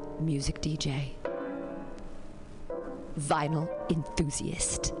 Music DJ. Vinyl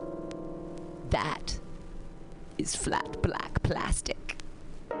enthusiast. That is flat black plastic.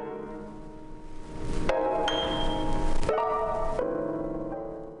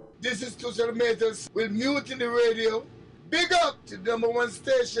 This is Tushar Matters with Mutiny Radio. Big up to the #1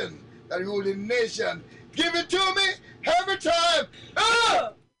 station that rules the nation. Give it to me every time.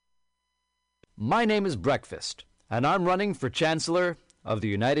 Ah! My name is Breakfast, and I'm running for Chancellor of the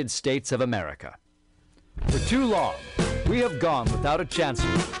United States of America. For too long, we have gone without a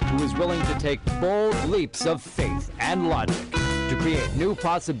Chancellor who is willing to take bold leaps of faith and logic to create new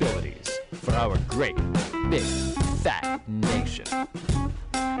possibilities for our great, big, fat nation.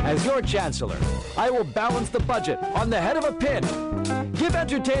 As your Chancellor, I will balance the budget on the head of a pin, give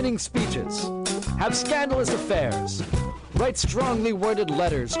entertaining speeches, have scandalous affairs, write strongly worded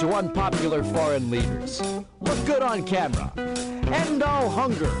letters to unpopular foreign leaders, look good on camera, end all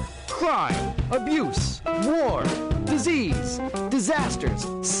hunger, crime, abuse, war, disease, disasters,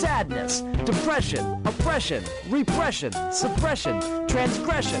 sadness, depression, oppression, repression, suppression,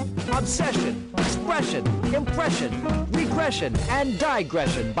 transgression, obsession, expression, impression, regression, and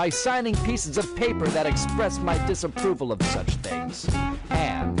digression by signing pieces of paper that express my disapproval of such things.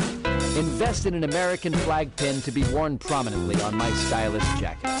 And invest in an American flag pin to be worn prominently on my stylish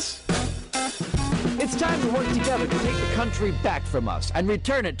jackets. It's time to work together to take the country back from us and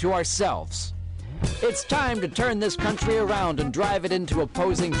return it to ourselves. It's time to turn this country around and drive it into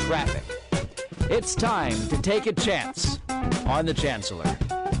opposing traffic. It's time to take a chance on the Chancellor.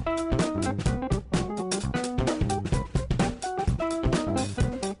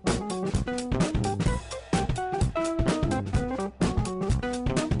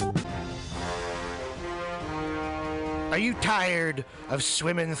 Are you tired of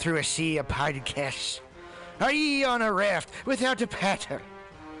swimming through a sea of podcasts? Are ye on a raft without a paddle?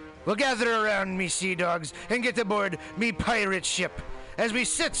 Well, gather around me, sea dogs, and get aboard me pirate ship as we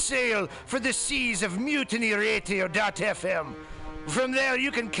set sail for the seas of MutinyRadio.fm. From there,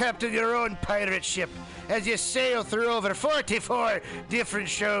 you can captain your own pirate ship as you sail through over 44 different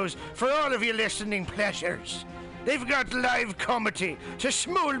shows for all of your listening pleasures. They've got live comedy to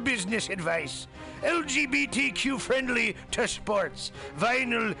small business advice, LGBTQ friendly to sports,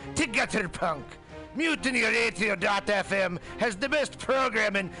 vinyl to gutter punk. MutinyRadio.fm has the best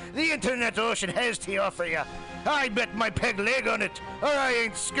programming the internet ocean has to offer you. I bet my peg leg on it, or I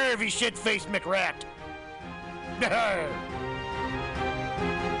ain't scurvy shit-faced McRat.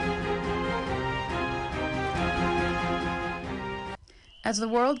 As the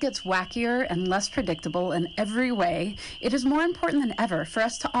world gets wackier and less predictable in every way, it is more important than ever for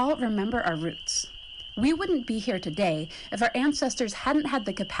us to all remember our roots. We wouldn't be here today if our ancestors hadn't had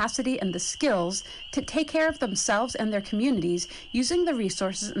the capacity and the skills to take care of themselves and their communities using the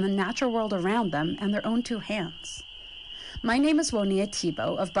resources in the natural world around them and their own two hands. My name is Wonia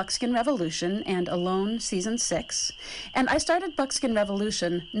Tebow of Buckskin Revolution and Alone Season 6, and I started Buckskin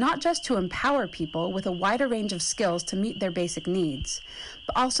Revolution not just to empower people with a wider range of skills to meet their basic needs,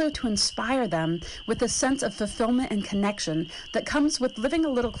 but also to inspire them with a sense of fulfillment and connection that comes with living a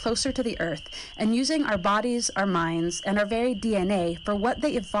little closer to the earth and using our bodies, our minds, and our very DNA for what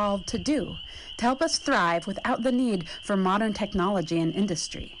they evolved to do, to help us thrive without the need for modern technology and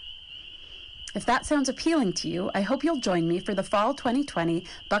industry. If that sounds appealing to you, I hope you'll join me for the Fall 2020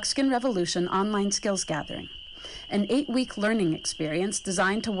 Buckskin Revolution Online Skills Gathering, an 8-week learning experience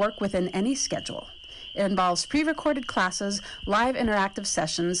designed to work within any schedule. It involves pre-recorded classes, live interactive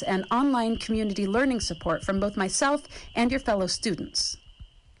sessions, and online community learning support from both myself and your fellow students.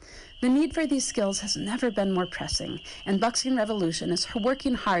 The need for these skills has never been more pressing, and Buckskin Revolution is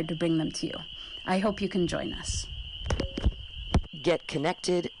working hard to bring them to you. I hope you can join us. Get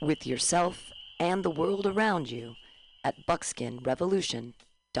connected with yourself and the world around you at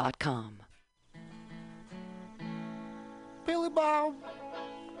buckskinrevolution.com. Billy Bob,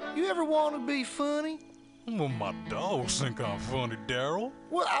 you ever want to be funny? Well, my dogs think I'm funny, Daryl.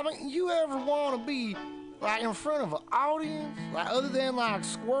 Well, I mean, you ever want to be, like, in front of an audience? Like, other than, like,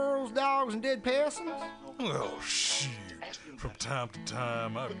 squirrels, dogs, and dead persons? Oh, shoot. From time to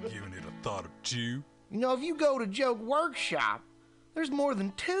time, I've given it a thought or two. You know, if you go to Joke Workshop, there's more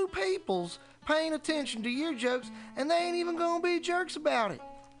than 2 peoples paying attention to your jokes, and they ain't even gonna be jerks about it.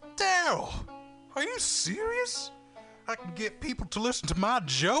 Daryl, are you serious? I can get people to listen to my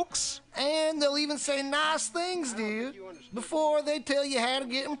jokes? And they'll even say nice things, dude, before they tell you how to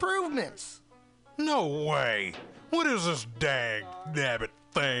get improvements. No way. What is this dag-nabbit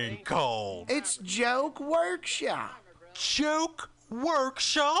thing called? It's Joke Workshop. Joke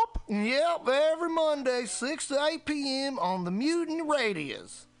Workshop? Yep, every Monday, 6 to 8 p.m. on the Mutiny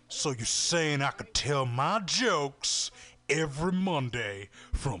Radios. So you're saying I could tell my jokes every Monday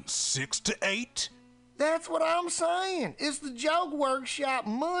from 6 to 8? That's what I'm saying. It's the Joke Workshop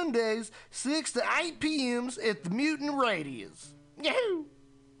Mondays, 6 to 8 p.m. at the Mutiny Radios. Yahoo!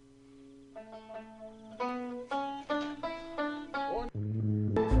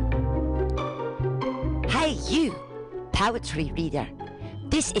 Hey, you, poetry reader.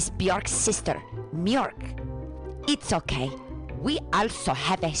 This is Björk's sister, Mjörk. It's okay. We also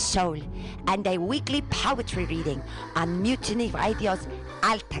have a soul and a weekly poetry reading on Mutiny Radio's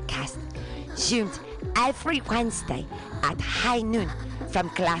AltaCast, zoomed every Wednesday at high noon from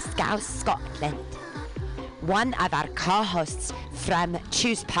Glasgow, Scotland. One of our co-hosts from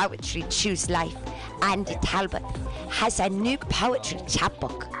Choose Poetry, Choose Life, Andy Talbot, has a new poetry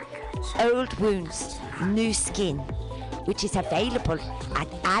chapbook, Old Wounds, New Skin, which is available at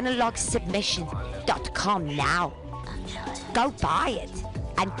analogsubmission.com now. Go buy it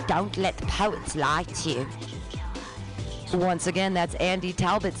And don't let the poets lie to you. Once again, that's Andy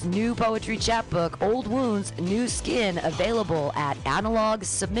Talbot's new poetry chapbook, Old Wounds, New Skin, available at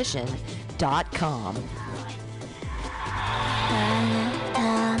analogsubmission.com.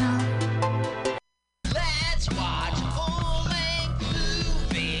 Let's watch a full-length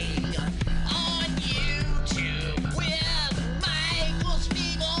movie on YouTube with Michael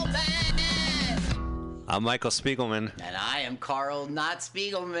Spiegelman. I'm Michael Spiegelman. And I am Carl Not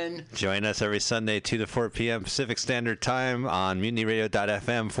Spiegelman. Join us every Sunday, 2 to 4 p.m. Pacific Standard Time on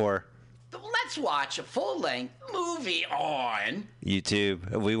MutinyRadio.fm for Let's watch a full-length movie on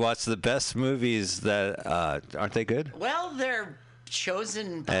YouTube. We watch the best movies that aren't they good? Well, they're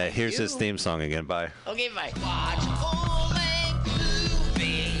chosen by Here's you. his theme song again. Bye. Okay, bye. Watch a full-length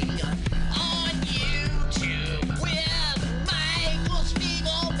movie on YouTube with Michael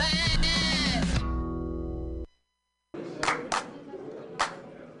Spiegelman.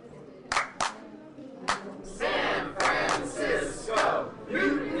 San Francisco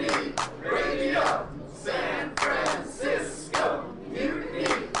Mutiny Radio. San Francisco Mutiny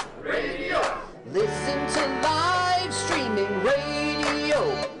Radio. Listen to live streaming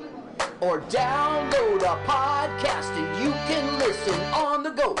radio or download a podcast and you can listen on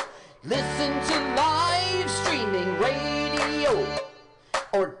the go. Listen to live streaming radio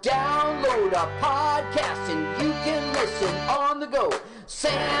or download a podcast and you can listen on the go.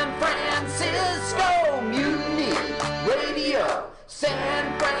 San Francisco Mutiny Radio.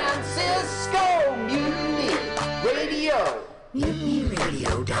 San Francisco Mutiny Radio.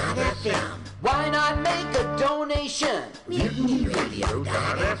 MutinyRadio.fm. Why not make a donation?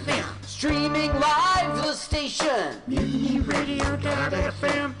 MutinyRadio.fm. Streaming live the station.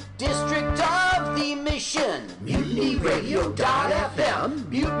 MutinyRadio.fm. District of the Mission. MutinyRadio.fm.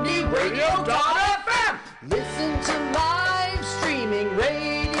 MutinyRadio.fm. Listen to live streaming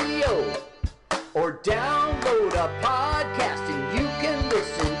radio or download a podcast and you can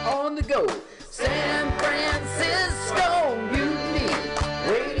listen on the go. San Francisco Mutiny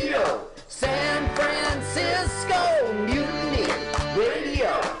Radio. San Francisco Mutiny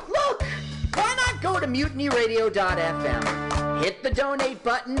Radio. Look, why not go to MutinyRadio.fm? Hit the donate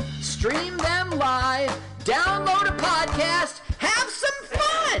button, stream them live, download a podcast, have some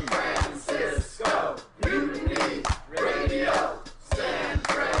fun! San Francisco Mutiny Radio. San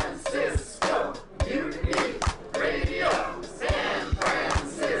Francisco Mutiny Radio. San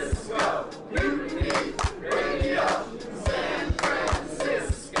Francisco Mutiny Radio. San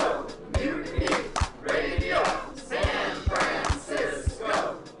Francisco Mutiny Radio. San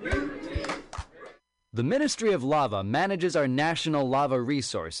Francisco Mutiny. The Ministry of Lava manages our national lava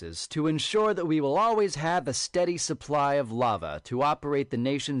resources to ensure that we will always have a steady supply of lava to operate the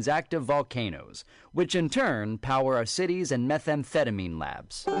nation's active volcanoes, which in turn power our cities and methamphetamine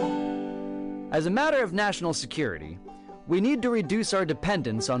labs. As a matter of national security, we need to reduce our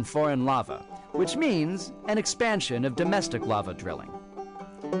dependence on foreign lava, which means an expansion of domestic lava drilling.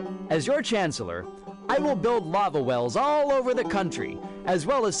 As your chancellor, I will build lava wells all over the country, as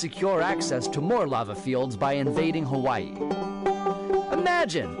well as secure access to more lava fields by invading Hawaii.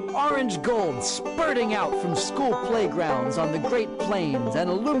 Imagine orange gold spurting out from school playgrounds on the Great Plains and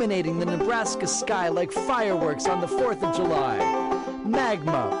illuminating the Nebraska sky like fireworks on the 4th of July.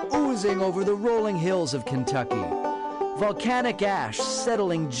 Magma oozing over the rolling hills of Kentucky. Volcanic ash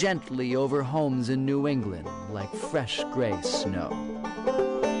settling gently over homes in New England like fresh gray snow.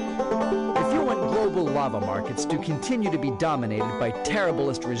 If you want global lava markets to continue to be dominated by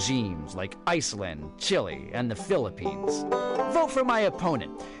terriblest regimes like Iceland, Chile, and the Philippines, vote for my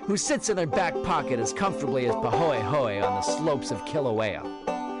opponent, who sits in their back pocket as comfortably as Pahoehoe on the slopes of Kilauea.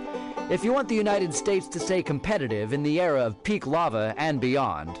 If you want the United States to stay competitive in the era of peak lava and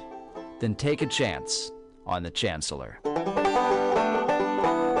beyond, then take a chance on the Chancellor.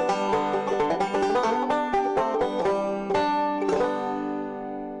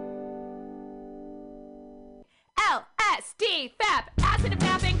 LSD, FAP, acid and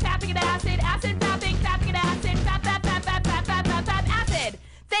fapping, fapping and acid, acid, fapping, fapping and acid, fap, fap, fap, fap, fap, fap, fap, fap, acid.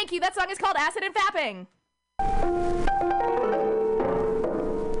 Thank you, that song is called Acid and Fapping.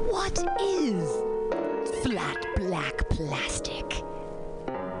 What is flat black plastic?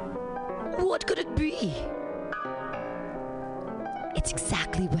 What could it be? It's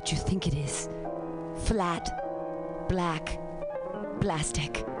exactly what you think it is. Flat black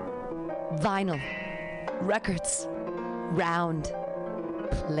plastic. Vinyl. Records. Round.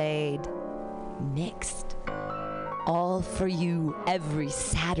 Played. Mixed. All for you every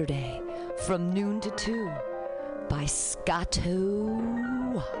Saturday from noon to 2 by Scotto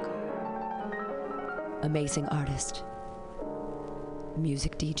Walker. Amazing artist.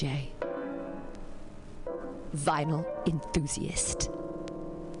 music DJ, vinyl enthusiast.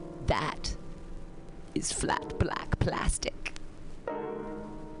 That is flat black plastic.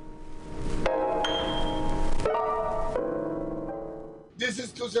 This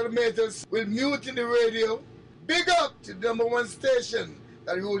is Tushar Metals with MutinyRadio. Big up to the #1 station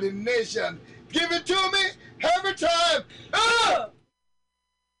that rules the nation. Give it to me every time. Ah!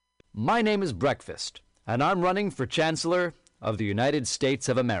 My name is Breakfast, and I'm running for Chancellor of the United States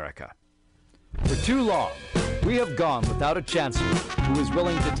of America. For too long, we have gone without a chancellor who is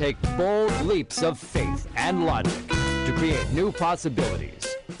willing to take bold leaps of faith and logic to create new possibilities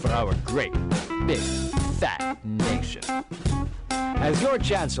for our great, big, fat nation. As your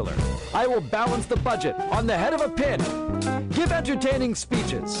chancellor, I will balance the budget on the head of a pin, give entertaining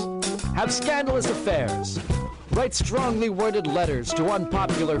speeches, have scandalous affairs, write strongly worded letters to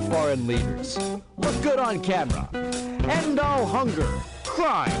unpopular foreign leaders, look good on camera, end all hunger,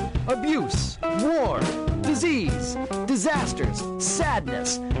 crime, abuse, war, disease, disasters,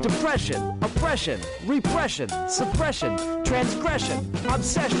 sadness, depression, oppression, repression, suppression, transgression,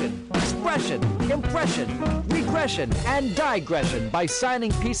 obsession, expression, impression, regression, and digression by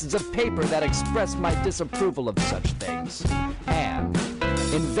signing pieces of paper that express my disapproval of such things, and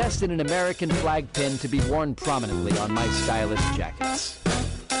invest in an American flag pin to be worn prominently on my stylish jackets.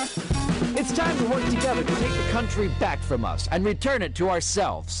 It's time to work together to take the country back from us and return it to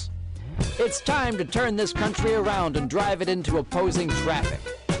ourselves. It's time to turn this country around and drive it into opposing traffic.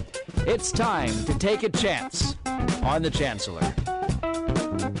 It's time to take a chance on the Chancellor.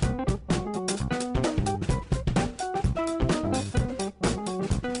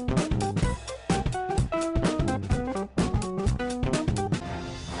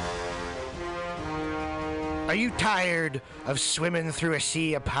 Are you tired of swimming through a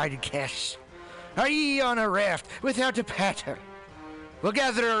sea of podcasts? Are ye on a raft without a paddle? Well,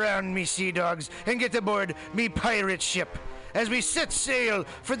 gather around me, sea dogs, and get aboard me pirate ship as we set sail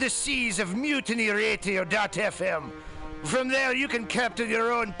for the seas of MutinyRadio.fm. From there, you can captain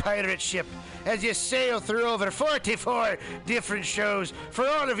your own pirate ship as you sail through over 44 different shows for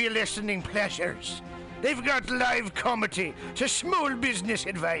all of your listening pleasures. They've got live comedy to small business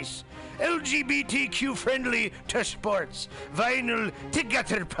advice, LGBTQ friendly to sports, vinyl to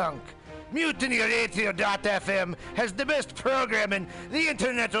gutter punk. MutinyRadio.fm has the best programming the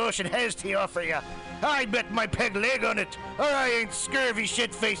internet ocean has to offer you. I bet my peg leg on it, or I ain't scurvy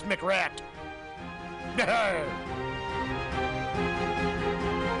shit-faced McRat.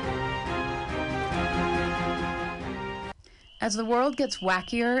 As the world gets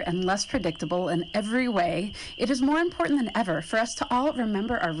wackier and less predictable in every way, it is more important than ever for us to all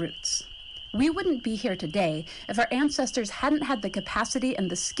remember our roots. We wouldn't be here today if our ancestors hadn't had the capacity and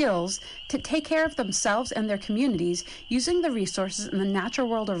the skills to take care of themselves and their communities using the resources in the natural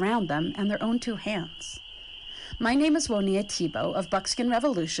world around them and their own two hands. My name is Wonia Thibault of Buckskin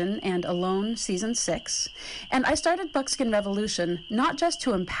Revolution and Alone Season 6, and I started Buckskin Revolution not just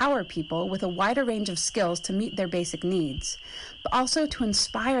to empower people with a wider range of skills to meet their basic needs, but also to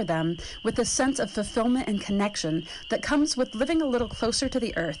inspire them with a sense of fulfillment and connection that comes with living a little closer to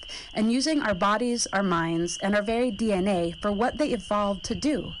the earth and using our bodies, our minds, and our very DNA for what they evolved to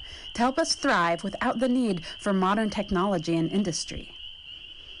do, to help us thrive without the need for modern technology and industry.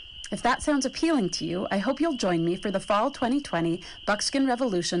 If that sounds appealing to you, I hope you'll join me for the Fall 2020 Buckskin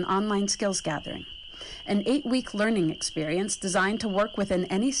Revolution Online Skills Gathering, an 8-week learning experience designed to work within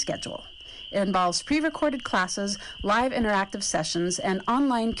any schedule. It involves pre-recorded classes, live interactive sessions, and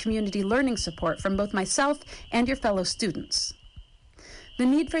online community learning support from both myself and your fellow students. The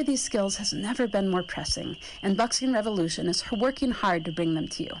need for these skills has never been more pressing, and Buckskin Revolution is working hard to bring them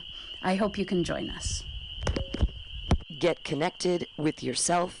to you. I hope you can join us. Get connected with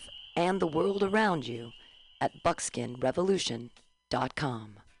yourself and the world around you at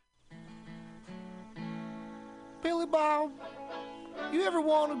buckskinrevolution.com. Billy Bob, you ever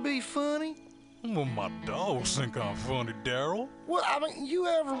want to be funny? Well, my dogs think I'm funny, Daryl. Well, I mean, you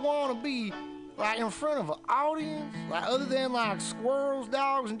ever want to be, like, in front of an audience? Like, other than, like, squirrels,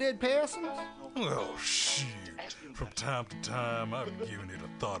 dogs, and dead persons? Oh, shit. From time to time, I've given it a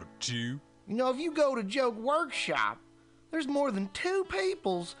thought or two. You know, if you go to Joke Workshop, there's more than 2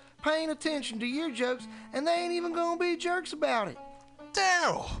 peoples paying attention to your jokes, and they ain't even gonna be jerks about it.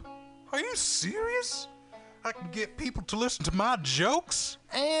 Daryl, are you serious? I can get people to listen to my jokes?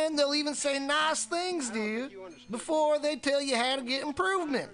 And they'll even say nice things, dude, before they tell you how to get improvement.